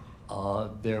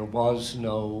there was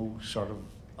no sort of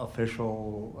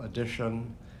official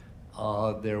edition.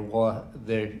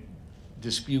 The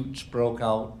disputes broke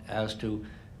out as to,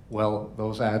 well,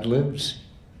 those ad-libs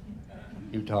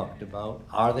you talked about,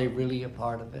 are they really a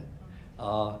part of it?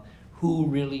 Who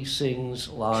really sings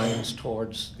lines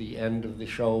towards the end of the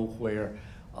show where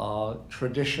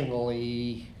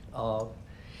traditionally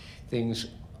things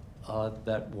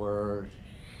that were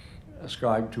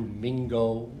ascribed to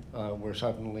Mingo were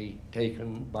suddenly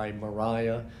taken by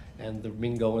Mariah, and the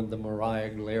Mingo and the Mariah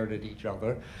glared at each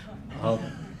other.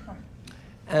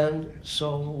 And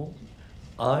so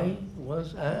I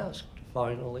was asked,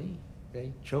 finally,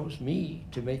 they chose me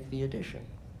to make the edition.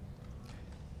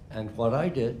 And what I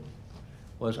did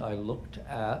was I looked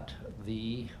at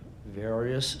the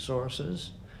various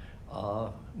sources,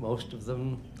 most of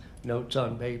them notes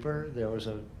on paper. There was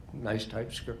a nice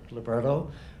typescript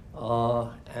libretto,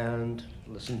 and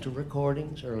listened to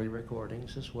recordings, early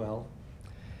recordings as well.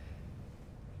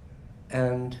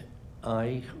 And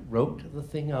I wrote the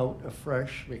thing out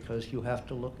afresh because you have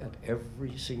to look at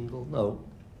every single note.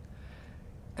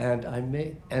 And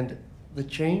and the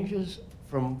changes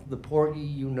from the Porgy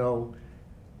you know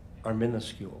are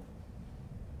minuscule.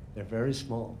 They're very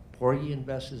small. Porgy and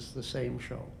Bess is the same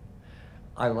show.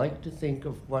 I like to think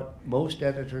of what most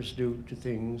editors do to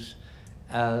things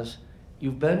as,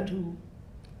 you've been to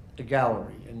a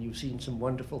gallery and you've seen some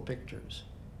wonderful pictures.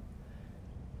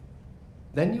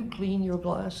 Then you clean your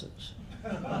glasses.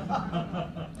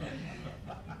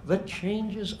 The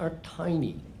changes are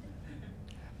tiny,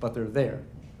 but they're there.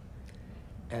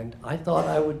 And I thought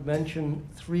I would mention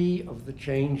 3 of the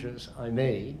changes I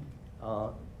made.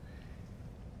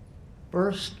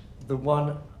 First, the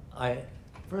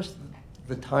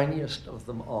tiniest of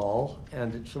them all,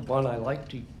 and it's the one I like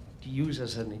to use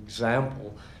as an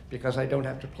example because I don't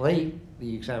have to play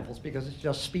the examples because it's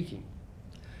just speaking.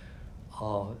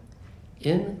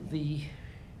 In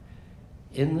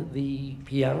the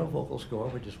piano vocal score,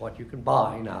 which is what you can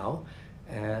buy now,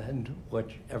 and what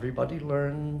everybody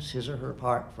learns his or her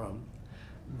part from,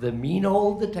 the mean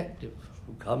old detective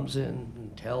who comes in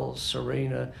and tells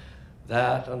Serena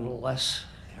that unless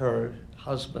her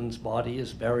husband's body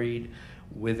is buried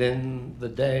within the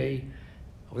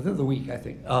week, I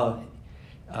think,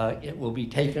 it will be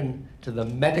taken to the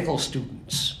medical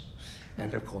students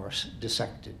and, of course,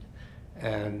 dissected.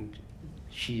 And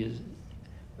she is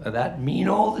that mean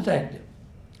old detective.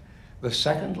 The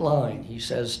second line he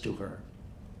says to her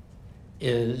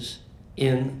is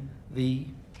in the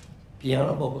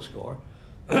piano vocal score,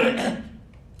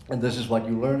 and this is what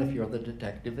you learn if you're the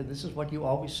detective, and this is what you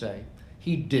always say: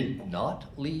 he did not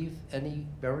leave any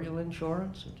burial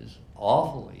insurance, which is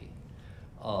awfully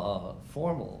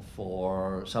formal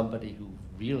for somebody who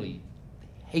really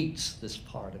hates this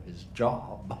part of his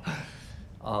job.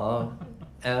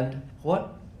 And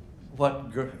what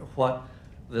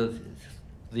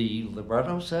the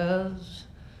libretto says,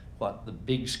 what the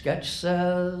big sketch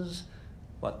says,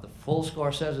 what the full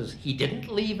score says is he didn't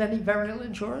leave any burial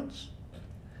insurance.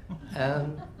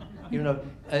 And you know,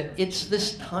 it's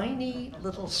this tiny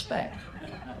little speck,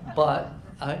 but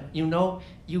you know,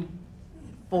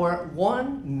 for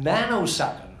 1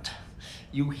 nanosecond,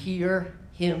 you hear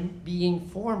him being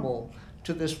formal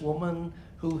to this woman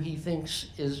who he thinks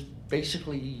is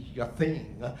basically a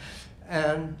thing,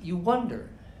 and you wonder,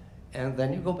 and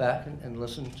then you go back and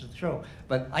listen to the show.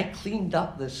 But I cleaned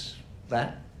up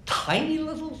that tiny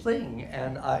little thing,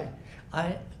 and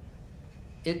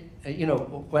you know,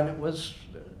 when it was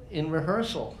in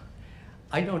rehearsal,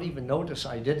 I don't even notice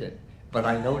I did it, but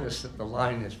I notice that the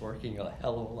line is working a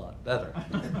hell of a lot better.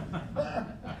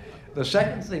 The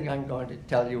second thing I'm going to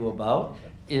tell you about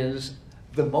is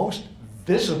the most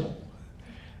visible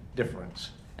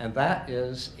difference, and that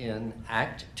is in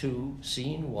Act 2,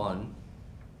 Scene 1.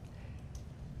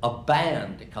 A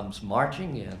band comes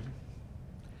marching in,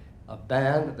 a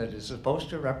band that is supposed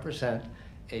to represent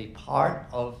a part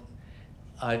of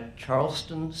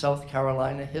Charleston, South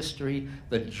Carolina history,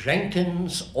 the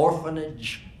Jenkins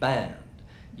Orphanage Band.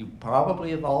 You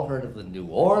probably have all heard of the New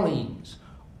Orleans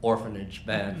Orphanage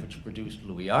Band, which produced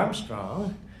Louis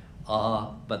Armstrong,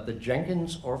 but the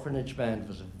Jenkins Orphanage Band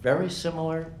was a very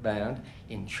similar band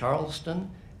in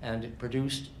Charleston and it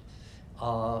produced,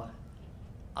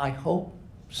 I hope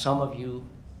some of you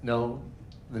know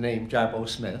the name Jabbo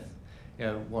Smith,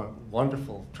 one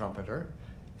wonderful trumpeter,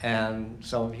 and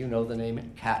some of you know the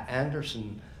name Cat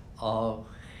Anderson,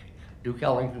 Duke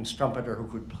Ellington's trumpeter who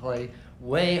could play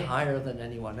way higher than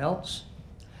anyone else.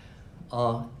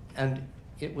 And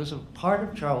it was a part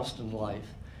of Charleston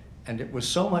life, and it was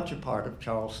so much a part of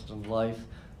Charleston life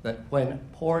that when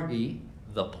Porgy,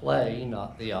 the play,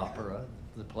 not the opera,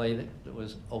 the play that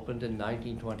was opened in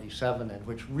 1927 and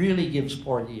which really gives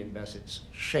Porgy and Bess its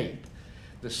shape,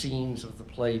 the scenes of the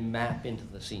play map into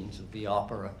the scenes of the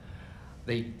opera,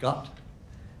 they got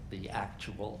the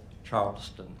actual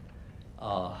Charleston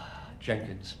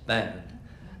Jenkins band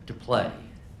to play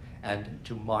and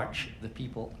to march the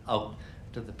people out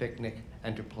to the picnic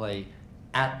and to play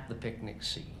at the picnic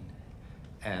scene.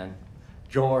 And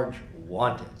George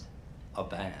wanted a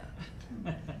band.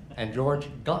 And George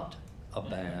got a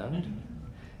band.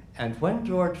 And when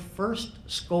George first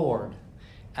scored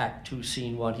Act 2,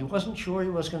 Scene 1, he wasn't sure he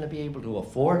was going to be able to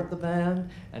afford the band,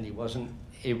 and he wasn't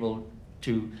able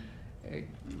to,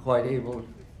 quite able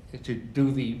to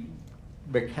do the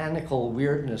mechanical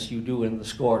weirdness you do in the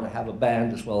score to have a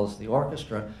band as well as the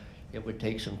orchestra. It would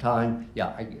take some time.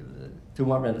 Yeah, 2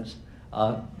 more minutes.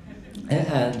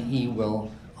 And he will,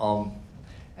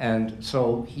 and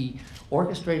so he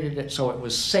orchestrated it so it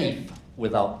was safe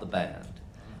without the band.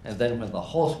 And then when the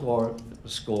whole score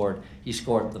was scored, he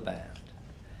scored the band.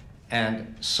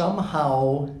 And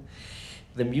somehow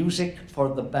the music for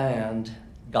the band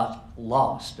got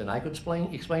lost. And I could explain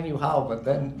to you how, but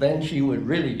then she would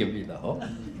really give me the hook.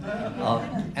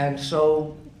 And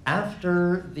so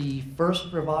after the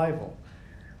first revival,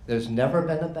 there's never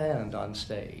been a band on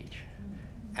stage.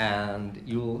 And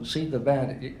you'll see the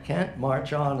band, it can't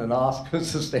march on and off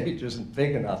because the stage isn't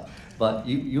big enough, but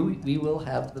we will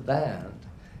have the band.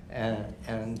 And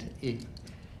you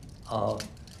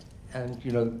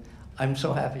know, I'm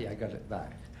so happy I got it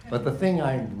back. But the thing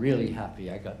I'm really happy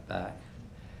I got back,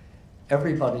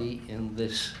 everybody in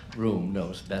this room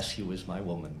knows Bess Hugh is my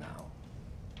woman now.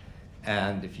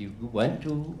 And if you went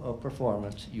to a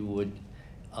performance, you would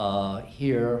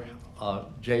hear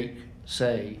Jake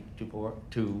say to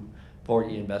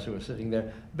Porgy and Bess, who were sitting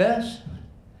there, "Bess,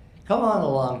 come on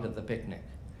along to the picnic."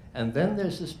 And then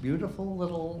there's this beautiful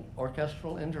little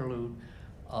orchestral interlude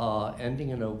ending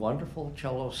in a wonderful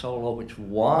cello solo which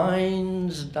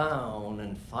winds down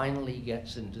and finally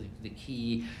gets into the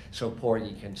key so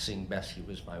Porgy can sing "Bess Hugh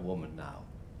is my woman now."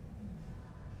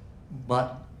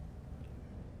 But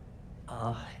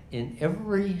in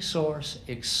every source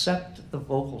except the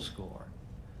vocal score,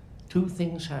 2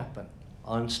 things happen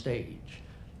on stage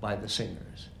by the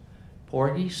singers.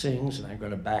 Porgy sings, and I'm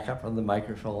going to back up from the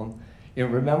microphone. You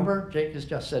remember, Jake has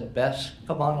just said, "Bess,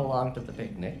 come on along to the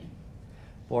picnic."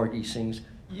 Porgy sings,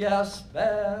 "Yes,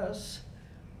 Bess,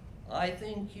 I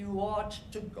think you ought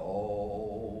to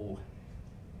go."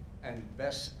 And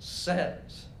Bess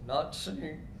says, not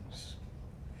sings,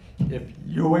 "If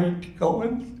you ain't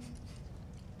going,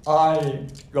 I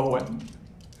going."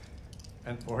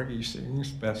 And Porgy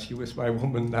sings, "Bess, you is my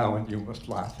woman now, and you must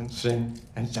laugh and sing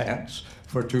and dance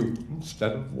for 2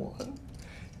 instead of 1."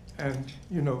 And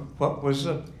you know what was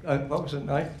a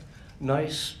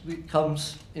nice, it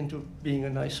comes into being a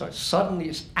nice song. Suddenly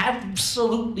it's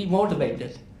absolutely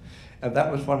motivated. And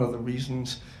that was one of the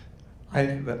reasons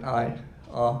that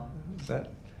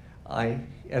I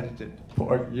edited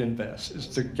Porgy and Bess, is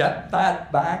to get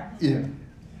that back in.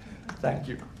 Thank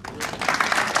you.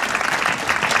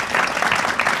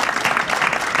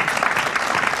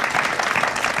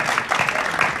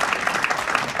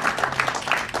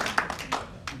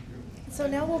 So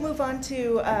now we'll move on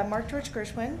to Marc George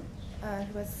Gershwin,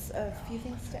 who has a few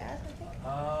things to add,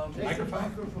 I think.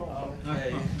 Microphone.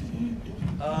 Okay.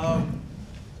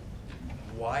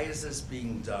 Why is this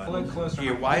being done Closer.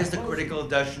 here? Why is the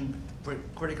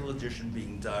critical edition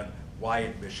being done? Why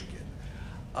at Michigan?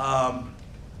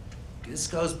 This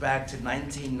goes back to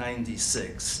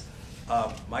 1996.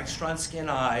 Mike Strunsky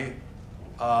and I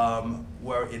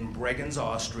were in Bregenz,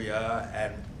 Austria,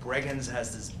 and Bregenz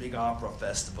has this big opera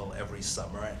festival every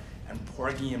summer, and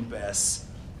Porgy and Bess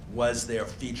was their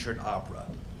featured opera.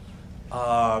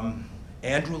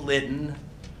 Andrew Litton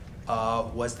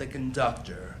was the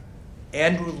conductor.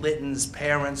 Andrew Litton's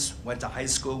parents went to high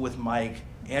school with Mike.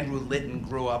 Andrew Litton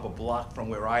grew up a block from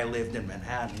where I lived in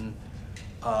Manhattan.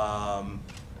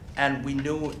 And we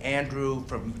knew Andrew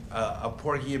from a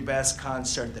Porgy and Bess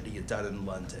concert that he had done in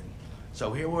London.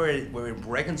 So here we're in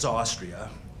Bregenz, Austria,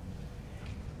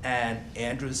 and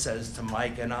Andrew says to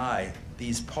Mike and I,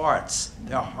 these parts,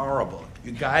 they're horrible.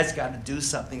 You guys got to do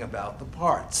something about the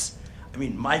parts. I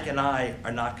mean, Mike and I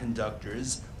are not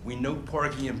conductors. We knew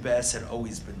Porgy and Bess had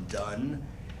always been done.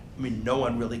 I mean, no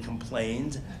one really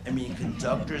complained. I mean,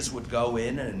 conductors would go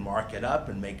in and mark it up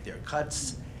and make their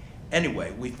cuts.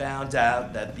 Anyway, we found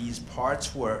out that these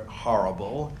parts were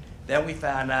horrible. Then we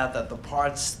found out that the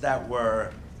parts that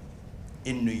were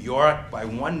in New York by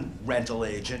one rental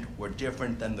agent were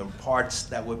different than the parts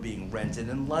that were being rented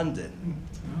in London.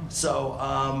 So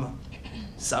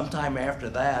sometime after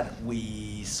that,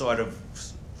 we sort of,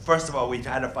 first of all, we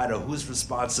tried to find out whose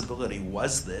responsibility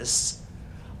was this.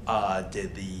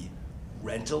 Did the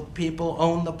rental people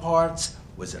own the parts?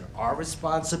 Was it our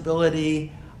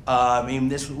responsibility? I mean,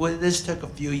 this took a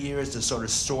few years to sort of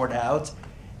sort out.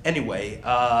 Anyway,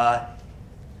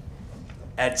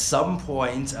 at some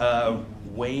point,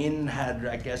 Wayne had,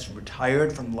 I guess,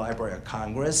 retired from the Library of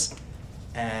Congress,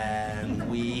 and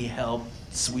we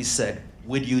said,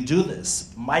 would you do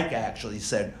this? Mike actually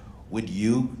said, would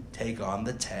you take on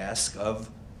the task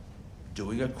of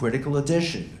doing a critical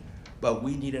edition? But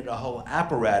we needed a whole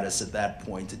apparatus at that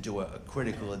point to do a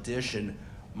critical edition.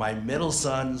 My middle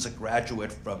son's a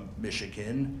graduate from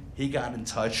Michigan. He got in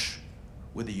touch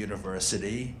with the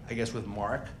university, I guess with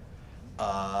Marc,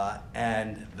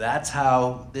 and that's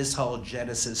how this whole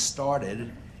genesis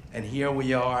started. And here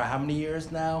we are, how many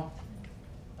years now?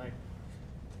 Like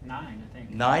 9, I think.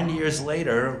 9 years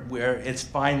later, where it's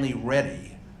finally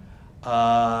ready.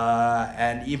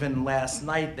 And even last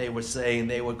night they were saying,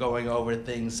 they were going over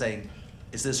things saying,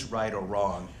 is this right or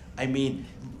wrong? I mean,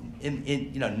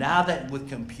 now that with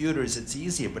computers it's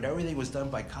easier, but everything was done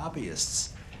by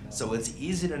copyists. So it's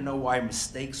easy to know why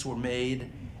mistakes were made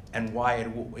and why it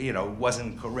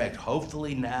wasn't correct.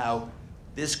 Hopefully now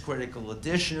this critical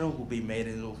edition will be made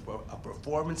into a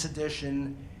performance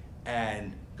edition,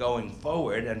 and going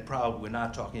forward, and probably we're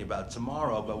not talking about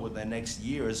tomorrow, but within the next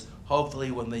years,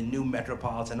 hopefully when the new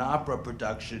Metropolitan Opera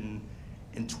production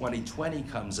in 2020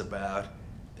 comes about,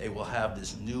 they will have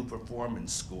this new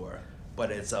performance score.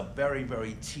 But it's a very,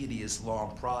 very tedious,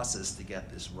 long process to get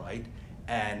this right,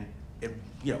 and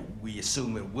we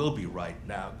assume it will be right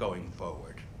now going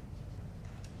forward.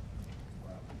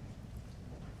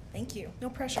 Thank you. No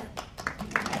pressure.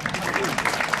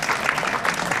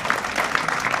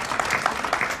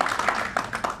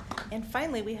 And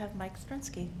finally, we have Mike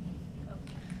Strunsky.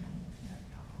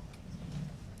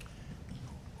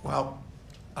 Well,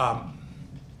 I'm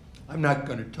not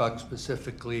going to talk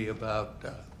specifically about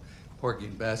Porgy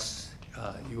and Bess.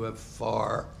 You have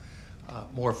far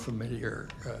more familiar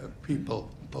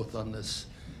people, both on this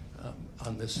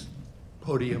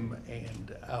podium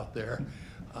and out there,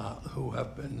 who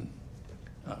have been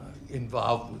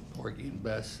involved with Porgy and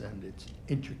Bess and its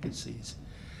intricacies.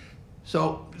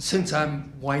 So, since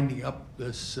I'm winding up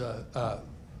this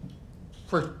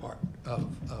first part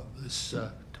of this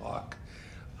talk,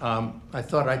 I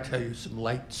thought I'd tell you some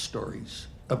light stories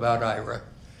about Ira,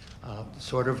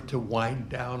 sort of to wind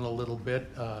down a little bit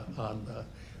on the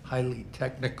highly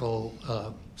technical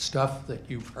stuff that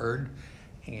you've heard,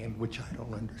 and which I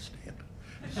don't understand.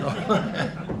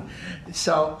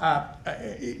 So,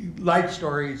 light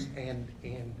stories, and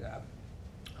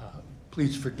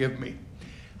please forgive me.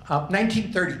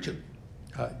 1932,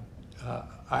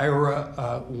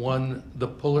 Ira won the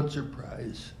Pulitzer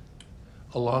Prize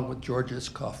along with George S.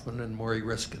 Kaufman and Maury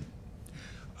Riskin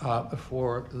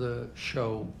for the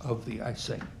show of the I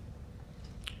Sing.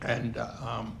 And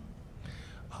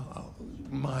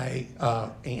my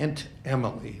Aunt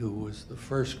Emily, who was the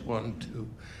first one to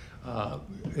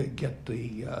get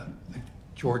the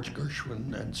George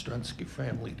Gershwin and Strunsky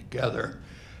family together,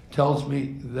 tells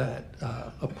me that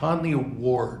upon the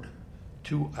award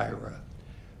to Ira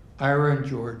and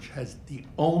George has the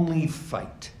only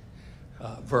fight,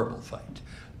 verbal fight,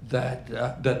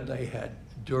 that they had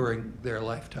during their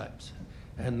lifetimes.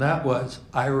 And that was,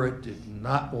 Ira did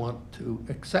not want to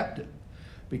accept it,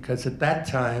 because at that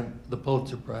time, the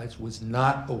Pulitzer Prize was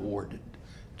not awarded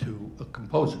to a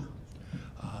composer.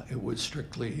 It was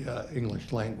strictly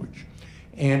English language.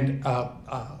 And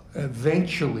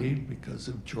eventually, because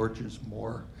of George's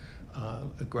more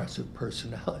aggressive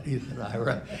personality than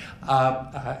Ira,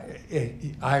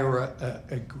 Ira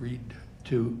agreed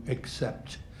to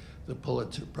accept the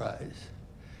Pulitzer Prize.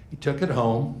 He took it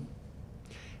home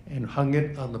and hung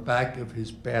it on the back of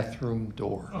his bathroom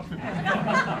door.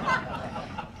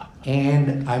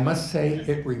 And I must say,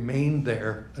 it remained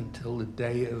there until the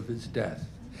day of his death.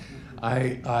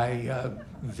 I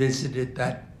visited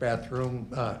that bathroom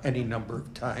any number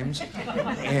of times,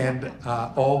 and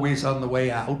always on the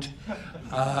way out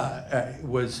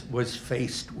was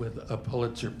faced with a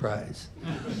Pulitzer Prize.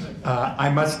 I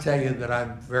must tell you that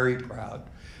I'm very proud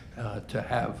to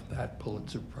have that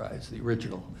Pulitzer Prize, the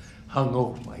original, hung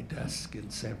over my desk in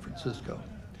San Francisco.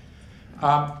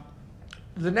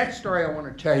 The next story I want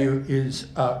to tell you is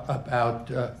about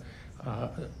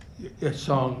a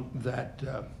song that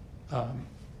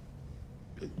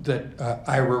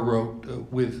Ira wrote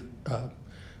with,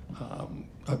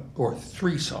 or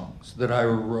three songs that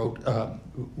Ira wrote,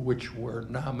 which were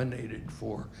nominated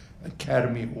for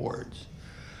Academy Awards.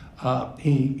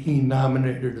 He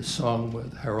nominated a song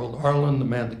with Harold Arlen, The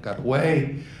Man That Got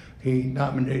Away. He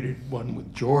nominated one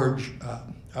with George.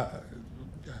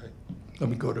 Let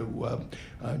me go to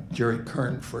Jerry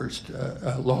Kern first,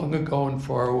 Long Ago and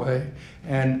Far Away,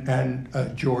 and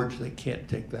George, They Can't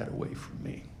Take That Away From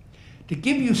Me. To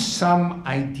give you some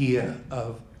idea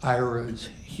of Ira's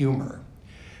humor,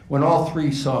 when all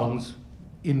three songs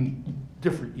in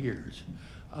different years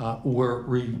were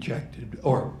rejected,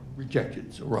 or rejected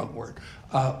is the wrong word,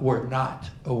 were not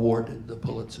awarded the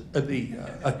Pulitzer, the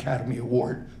Academy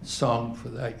Award song for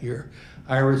that year,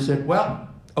 Ira said, well,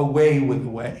 away with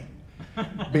away.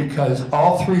 Because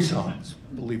all three songs,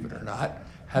 believe it or not,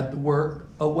 had the word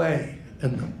away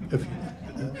in them. If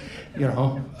you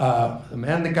know, The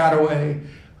Man That Got Away,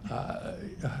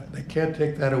 They Can't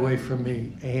Take That Away From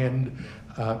Me, and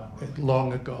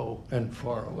Long Ago and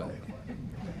Far Away.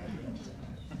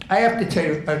 I have to tell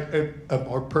you a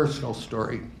more personal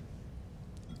story,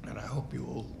 and I hope you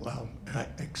will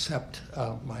accept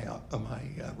my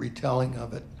retelling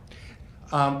of it.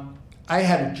 I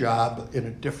had a job in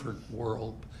a different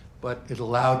world, but it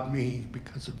allowed me,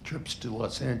 because of trips to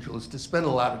Los Angeles, to spend a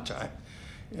lot of time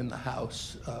in the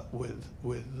house with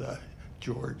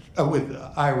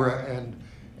Ira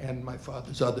and my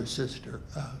father's other sister,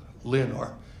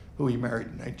 Leonore, who he married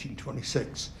in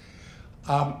 1926.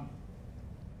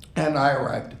 And I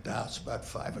arrived at the house about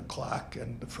 5 o'clock,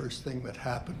 and the first thing that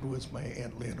happened was my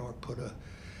Aunt Leonore put a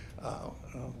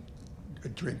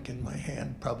drink in my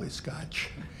hand, probably scotch,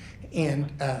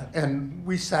 and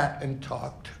we sat and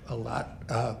talked a lot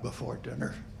before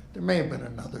dinner. There may have been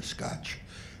another scotch,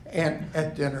 and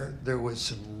at dinner there was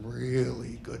some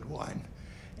really good wine,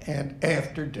 and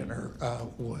after dinner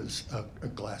was a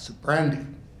glass of brandy,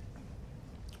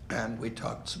 and we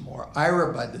talked some more.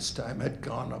 Ira, by this time, had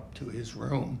gone up to his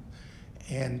room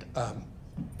and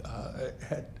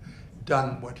had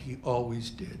done what he always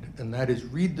did, and that is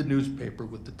read the newspaper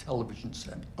with the television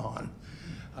set on.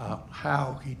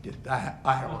 How he did that,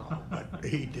 I don't know, but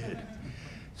he did.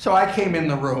 So I came in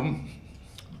the room,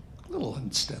 a little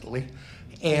unsteadily,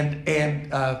 and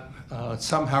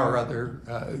somehow or other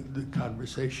the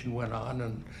conversation went on,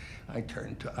 and I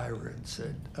turned to Ira and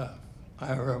said,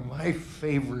 Ira, my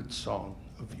favorite song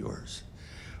of yours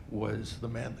was The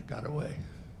Man That Got Away.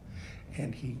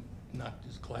 And he knocked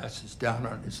his glasses down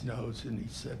on his nose and he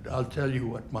said, I'll tell you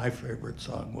what my favorite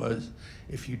song was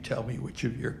if you tell me which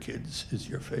of your kids is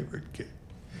your favorite kid.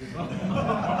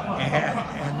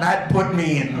 and that put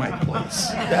me in my place.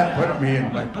 That put me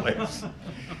in my place.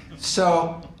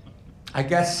 So I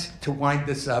guess to wind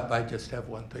this up, I just have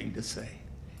one thing to say,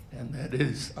 and that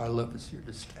is our love is here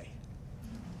to stay.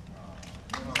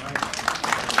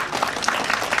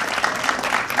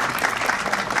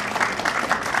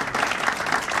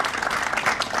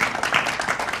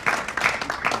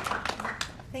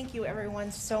 Thank you,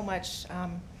 everyone, so much.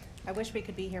 I wish we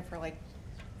could be here for like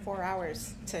 4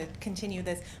 hours to continue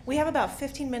this. We have about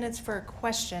 15 minutes for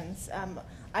questions,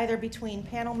 either between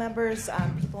panel members,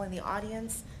 people in the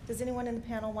audience. Does anyone in the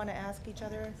panel want to ask each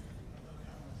other?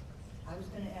 I was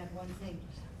going to add one thing.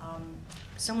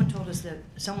 Someone told us that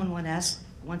someone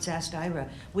once asked Ira,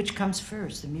 which comes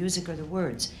first, the music or the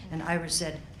words? And Ira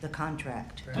said, the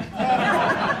contract.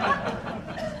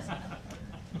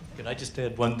 Can I just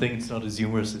add one thing? It's not as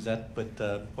humorous as that,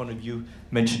 but one of you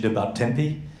mentioned about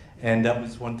tempi, and that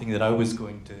was one thing that I was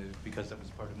going to, because that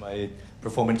was part of my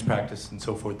performance practice and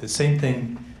so forth. The same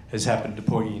thing has happened to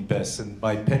Porgy and Bess, and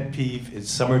my pet peeve is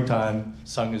summertime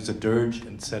sung as a dirge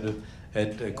instead of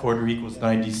at a quarter equals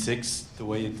 96, the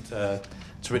way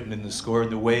it's written in the score,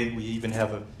 the way we even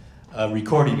have a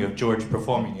recording of George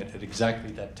performing it at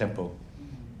exactly that tempo.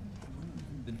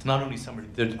 It's not only summer,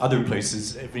 there are other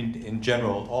places, in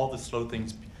general, all the slow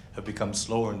things have become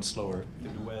slower and slower. The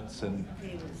duets and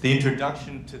the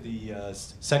introduction to the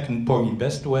second Porgy and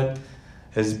Bess duet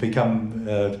has become,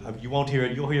 you won't hear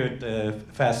it, you'll hear it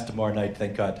fast tomorrow night,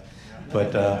 thank God.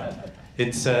 But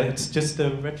it's just a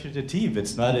recitative,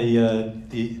 it's not a,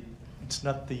 it's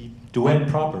not the duet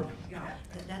proper.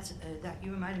 That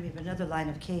you reminded me of another line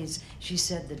of Kay's. She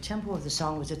said the tempo of the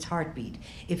song was its heartbeat.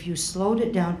 If you slowed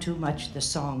it down too much, the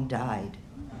song died.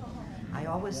 I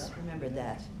always remembered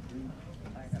that.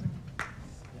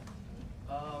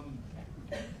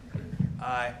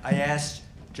 I asked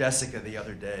Jessica the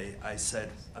other day, I said,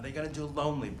 are they going to do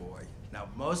Lonely Boy? Now,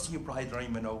 most of you probably don't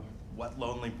even know what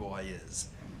Lonely Boy is.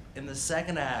 In the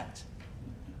second act,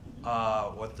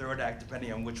 or third act,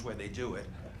 depending on which way they do it,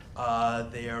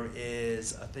 there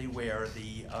is a thing where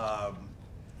the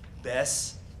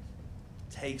Bess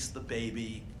takes the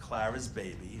baby, Clara's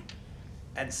baby,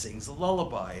 and sings a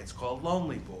lullaby. It's called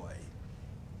Lonely Boy.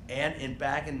 And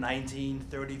back in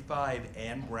 1935,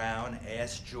 Anne Brown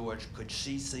asked George, could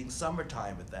she sing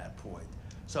Summertime at that point?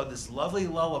 So this lovely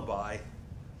lullaby,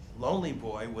 Lonely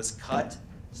Boy, was cut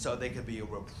so they could be a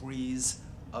reprise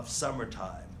of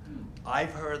Summertime.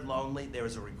 I've heard there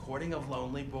was a recording of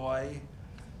Lonely Boy,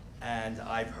 and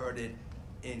I've heard it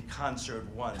in concert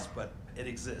once, but it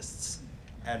exists.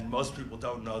 And most people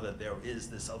don't know that there is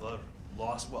this other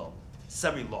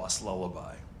semi-lost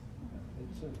lullaby.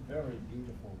 It's a very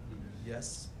beautiful piece.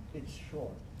 Yes? It's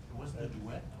short. Was the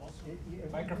duet also?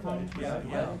 Microphone? Yeah.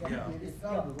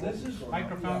 This is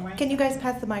microphone, Wayne? Can you guys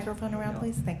pass the microphone around,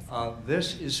 please? Thanks.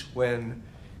 This is when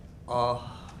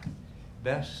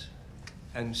Bess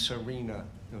and Serena,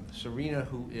 Serena,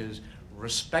 who is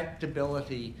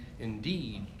respectability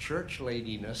indeed, church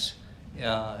ladiness,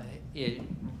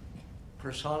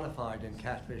 personified in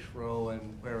Catfish Row,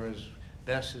 and whereas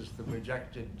Bess is the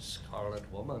rejected Scarlet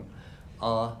Woman.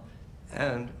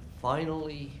 And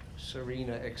finally,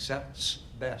 Serena accepts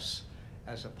Bess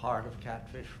as a part of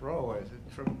Catfish Row. It's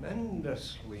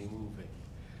tremendously moving.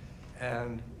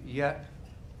 And yet,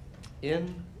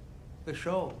 in the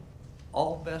show,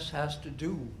 all Bess has to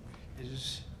do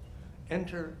is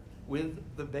enter with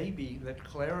the baby that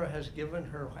Clara has given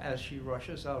her as she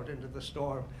rushes out into the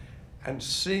storm and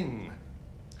sing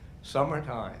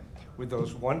Summertime with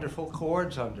those wonderful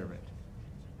chords under it.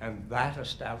 And that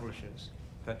establishes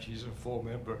that she's a full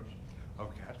member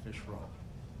of Catfish Row.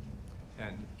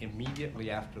 And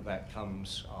immediately after that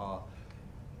comes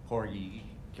Porgy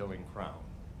killing Crown.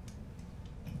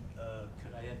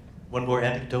 Could I add one more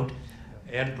anecdote?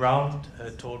 Anne Brown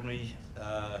told me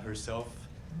herself,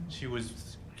 she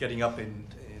was getting up in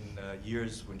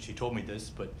years when she told me this,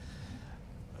 but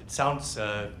it sounds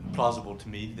plausible to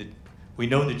me that we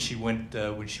know that she went,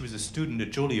 when she was a student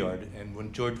at Juilliard, and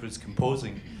when George was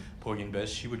composing Porgy and Bess,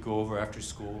 she would go over after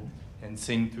school and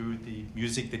sing through the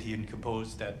music that he had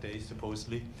composed that day,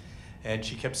 supposedly. And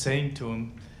she kept saying to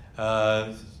him,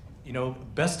 you know,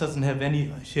 Bess doesn't have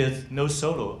any, she has no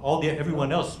solo.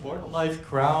 Everyone else, Sport Life,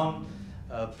 Crown,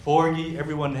 Porgy,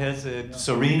 everyone has a,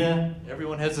 Serena,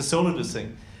 everyone has a solo to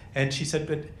sing. And she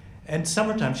said, and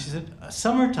Summertime, she said,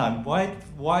 Summertime,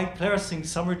 why Clara sing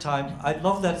Summertime? I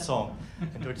love that song.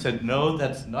 And George said, no,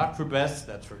 that's not for Bess,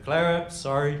 that's for Clara,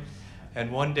 sorry. And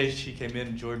one day she came in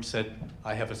and George said,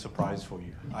 I have a surprise for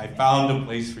you. I found a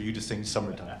place for you to sing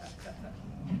Summertime.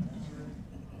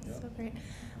 So great.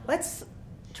 Let's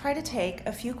try to take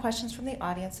a few questions from the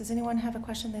audience. Does anyone have a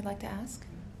question they'd like to ask?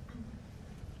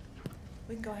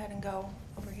 We can go ahead and go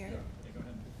over here.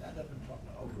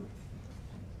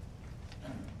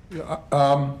 Yeah,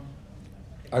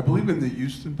 I believe in the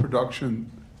Houston production,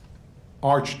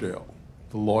 Archdale,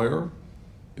 the lawyer,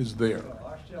 is there. No,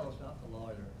 Archdale is not the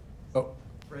lawyer. Oh.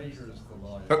 Fraser is the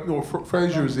lawyer. No,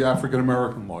 Fraser is the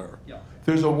African-American lawyer. Yeah.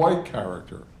 There's a white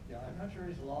character. Yeah, I'm not sure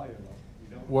he's a lawyer, though.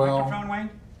 You know? Well, Microphone, Wayne?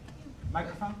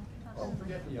 Microphone? Oh,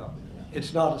 forget the opera.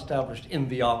 It's not established in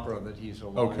the opera that he's a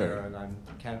lawyer, Okay. and I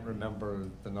can't remember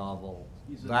the novel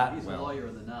He's that a well. lawyer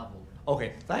in the novel.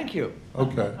 Okay, thank you.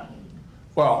 okay.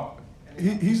 Well,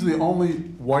 he's the only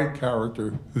white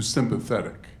character who's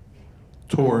sympathetic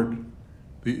toward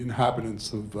the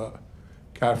inhabitants of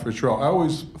Catfish Row. I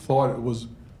always thought it was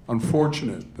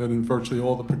unfortunate that in virtually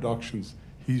all the productions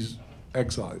he's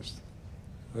excised.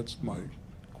 That's my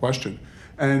question.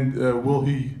 And will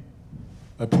he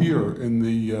appear in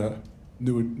the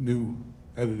new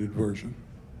edited version?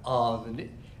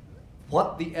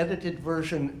 What the edited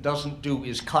version doesn't do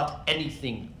is cut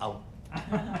anything out.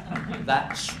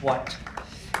 That's what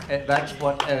a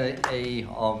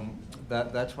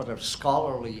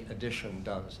scholarly edition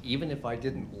does. Even if I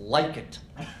didn't like it,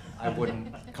 I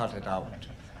wouldn't cut it out.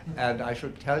 And I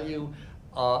should tell you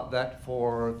that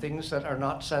for things that are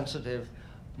not sensitive,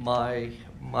 my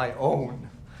own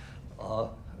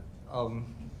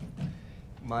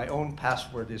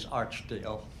password is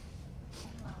Archdale.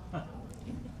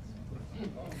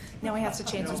 Now he has to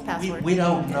change his password. We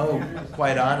don't know,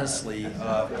 quite honestly,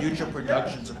 future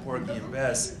productions of Porgy and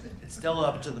Bess. It's still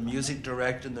up to the music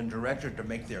director and the director to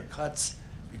make their cuts,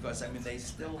 because I mean they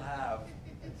still have,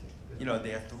 you know,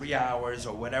 their 3 hours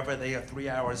or whatever they are, 3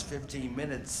 hours, 15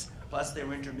 minutes, plus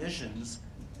their intermissions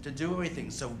to do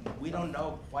everything. So we don't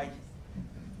know quite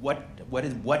what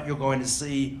you're going to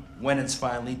see when it's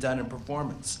finally done in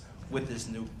performance with this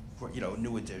new,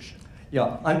 new edition.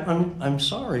 Yeah, I'm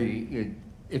sorry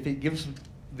if it gives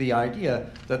the idea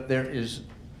that there is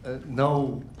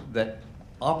that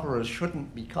operas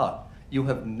shouldn't be cut. You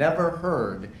have never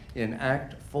heard in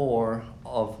Act 4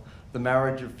 of The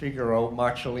Marriage of Figaro,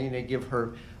 Marcellina give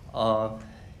her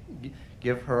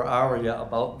aria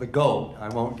about the goat. I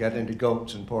won't get into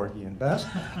goats in Porgy and Bess.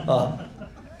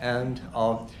 And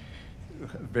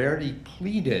Verdi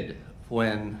pleaded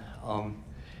when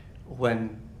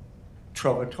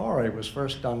Trovatore was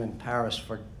first done in Paris,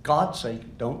 for God's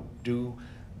sake, don't do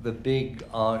the big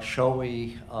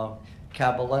showy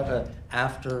cabaletta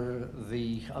after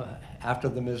the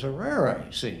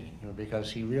Miserere scene,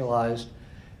 because he realized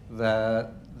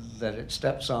that it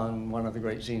steps on one of the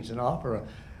great scenes in opera.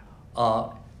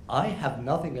 I have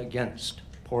nothing against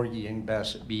Porgy and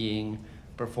Bess being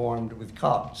performed with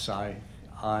cuts. I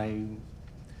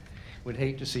would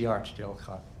hate to see Archdale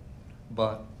cut,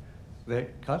 but the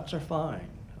cuts are fine.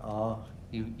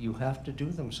 You have to do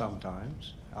them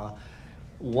sometimes.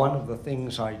 One of the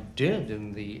things I did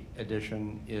in the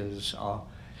edition is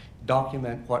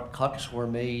document what cuts were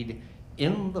made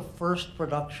in the first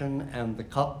production and the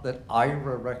cut that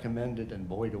Ira recommended, and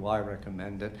boy do I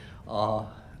recommend it,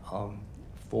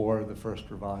 for the first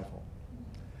revival.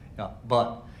 Yeah,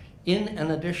 but in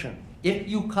an edition, if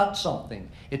you cut something,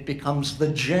 it becomes the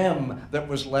gem that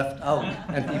was left out,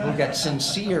 and people get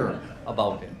sincere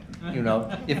about it. You know,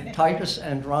 if Titus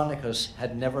Andronicus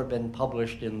had never been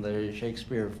published in the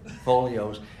Shakespeare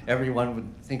folios, everyone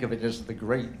would think of it as the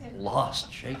great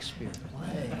lost Shakespeare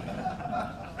play.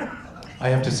 I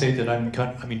have to say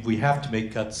that we have to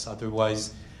make cuts,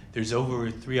 otherwise there's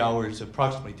over 3 hours,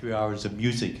 approximately 3 hours of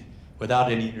music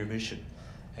without any intermission.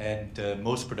 And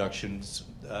most productions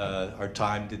are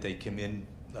timed that they come in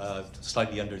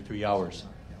slightly under 3 hours.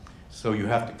 So you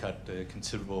have to cut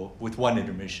considerable with one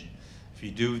intermission. If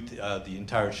you do the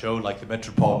entire show like the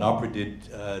Metropolitan Opera did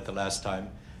the last time,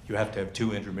 you have to have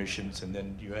 2 intermissions, and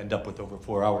then you end up with over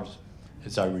 4 hours,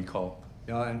 as I recall.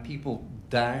 Yeah, and people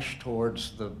dash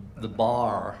towards the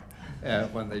bar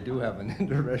when they do have an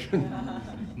intermission.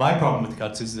 My problem with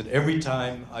cuts is that every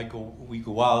time we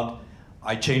go out,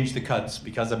 I change the cuts,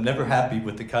 because I'm never happy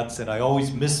with the cuts, and I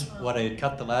always miss what I had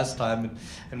cut the last time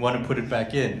and want to put it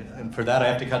back in. And for that, I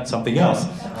have to cut something else.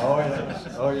 Oh, yes.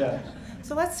 Oh, yeah.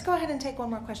 So let's go ahead and take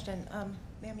one more question.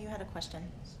 Ma'am, you had a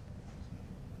question.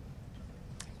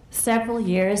 Several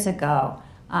years ago,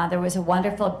 there was a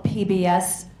wonderful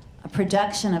PBS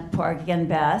production of Porgy and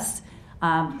Bess,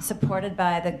 supported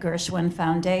by the Gershwin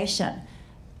Foundation.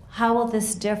 How will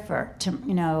this differ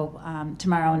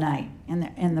tomorrow night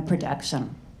in the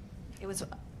production?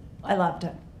 I loved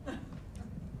it.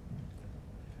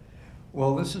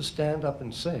 Well, this is stand up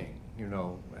and sing,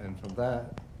 and from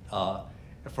that,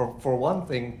 for one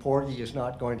thing, Porgy is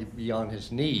not going to be on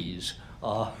his knees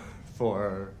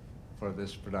for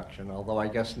this production. Although I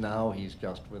guess now he's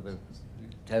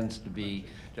tends to be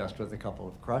just with a couple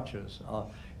of crutches.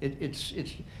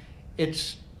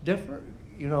 It's different.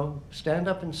 Stand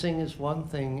up and sing is one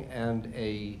thing, and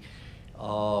a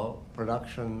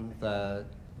production that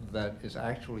is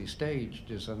actually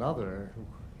staged is another.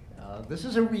 This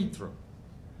is a read-through.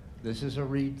 This is a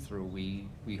read-through.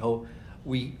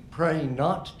 We pray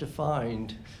not to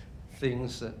find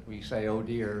things that we say, oh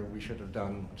dear, we should have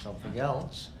done something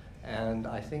else. And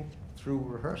I think through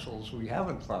rehearsals we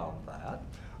haven't found that.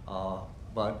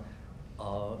 But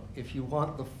if you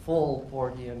want the full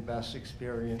Porgy and Bess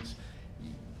experience,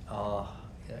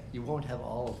 you won't have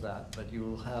all of that, but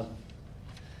you'll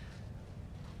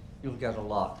get a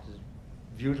lot.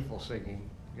 Beautiful singing,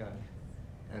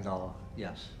 and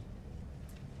yes.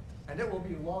 And it will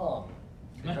be long,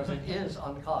 because it is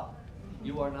uncut.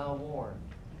 You are now warned.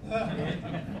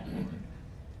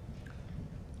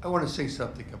 I want to say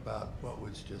something about what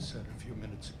was just said a few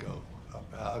minutes ago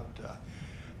about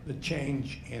the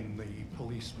change in the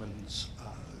policeman's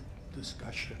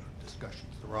discussion's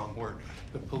the wrong word,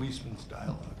 the policeman's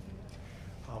dialogue.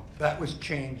 That was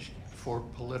changed for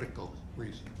political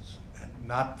reasons and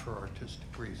not for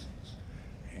artistic reasons.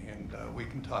 And we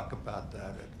can talk about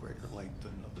that at greater length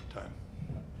another time.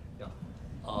 Yeah.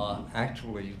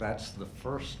 Actually, that's the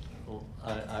first,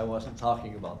 I wasn't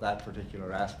talking about that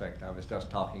particular aspect. I was just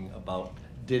talking about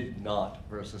did not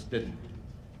versus didn't.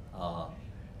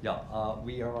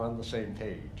 We are on the same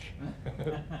page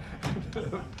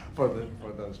for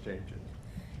those changes.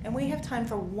 And we have time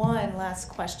for one last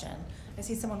question. I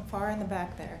see someone far in the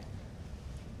back there.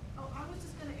 Oh, I was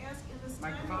just gonna ask in this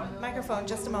Microphone,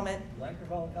 just a moment.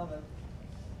 Microphone coming.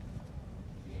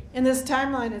 In this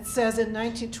timeline, it says in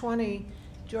 1920,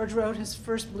 George wrote his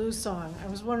first blues song. I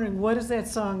was wondering, what is that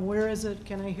song? Where is it?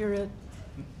 Can I hear it?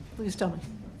 Please tell me.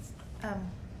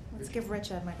 Let's give Rich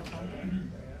a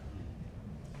microphone.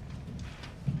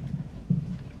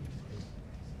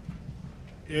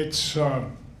 It's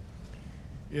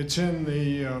in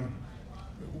the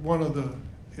one of the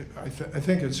I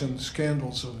think it's in the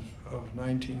Scandals of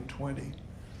 1920.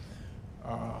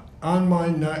 On my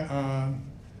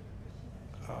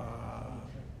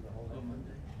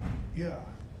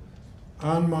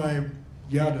on my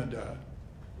yada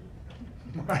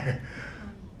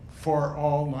for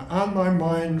all night, on my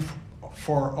mind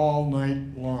for all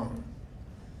night long,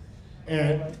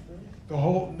 and the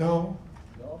whole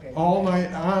all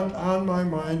night on my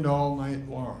mind all night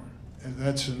long. And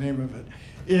that's the name of it.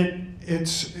 It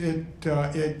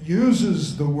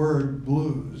uses the word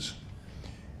blues.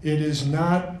 It is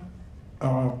not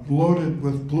loaded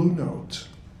with blue notes,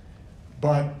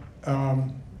 but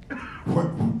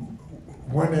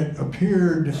when it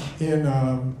appeared in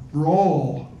a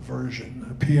roll version,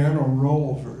 a piano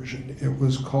roll version, it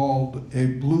was called a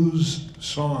blues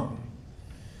song.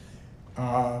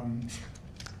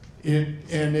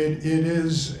 It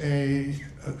is a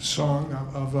song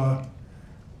of a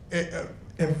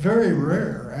very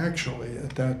rare, actually,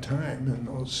 at that time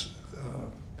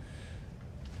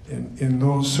in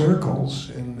those circles,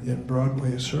 in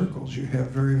Broadway circles. You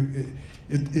have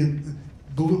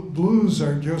blues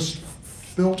are just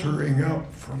filtering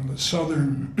up from the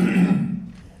southern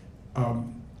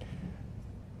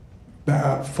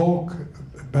folk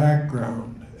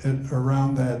background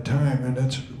around that time, and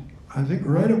it's, I think,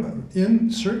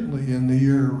 certainly in the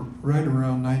year right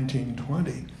around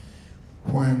 1920,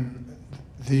 when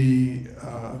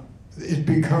it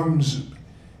becomes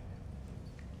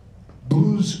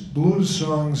blues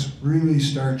songs really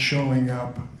start showing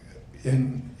up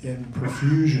in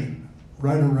profusion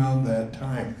right around that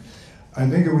time. I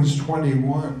think it was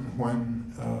 21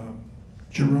 when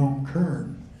Jerome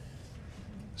Kern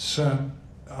set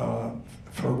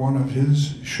for one of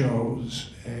his shows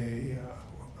a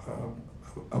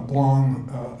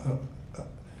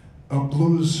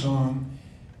blues song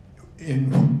in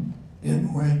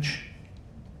which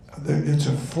it's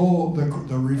a full,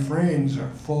 the refrains are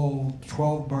full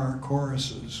 12-bar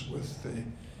choruses with the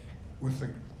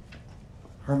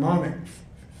harmonic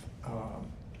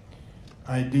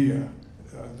idea.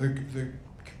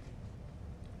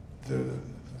 The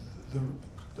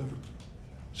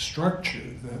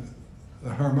structure,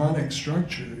 the harmonic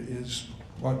structure is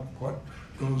what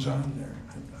goes on there.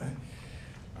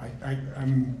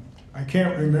 I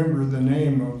can't remember the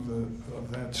name of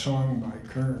that song by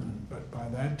Kern, but by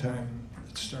that time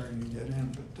it's starting to get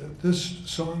in. But this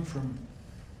song from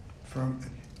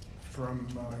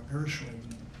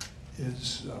Gershwin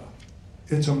is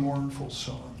it's a mournful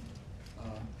song.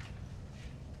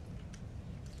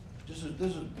 This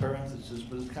is a parenthesis,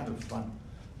 but it's kind of fun.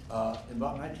 In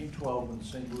about 1912, when the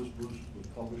St. Louis Blues was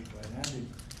published by Handy,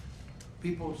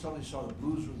 people suddenly saw the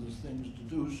blues were the things to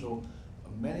do, so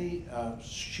many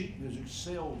sheet music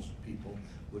sales people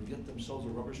would get themselves a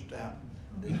rubber stamp.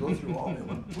 They go through all of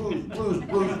them, blues, blues,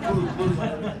 blues, blues, blues,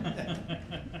 on everything.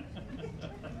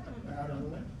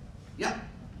 Yeah.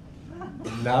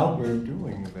 Now we're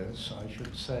doing this, I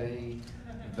should say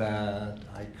that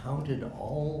I counted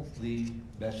all the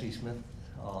Bessie Smith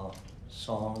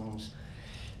songs,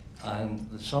 and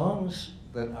the songs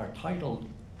that are titled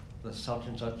the such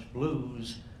and such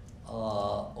blues,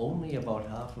 only about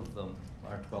half of them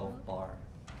are 12-bar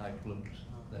type blues.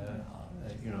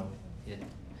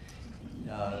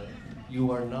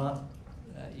 You are not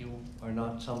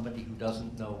somebody who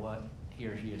doesn't know what he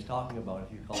or she is talking about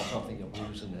if you call something a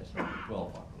blues and it's not a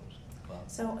 12-bar blues.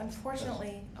 So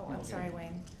unfortunately, I'm sorry,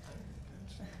 Wayne.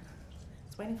 I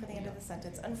was waiting for the end of the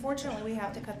sentence. Unfortunately, we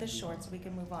have to cut this short so we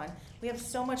can move on. We have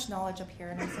so much knowledge up here,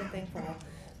 and I'm so thankful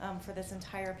for this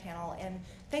entire panel. And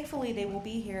thankfully, they will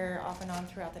be here off and on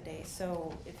throughout the day.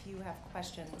 So if you have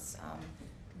questions,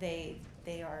 they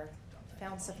are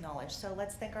founts of knowledge. So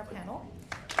let's thank our panel.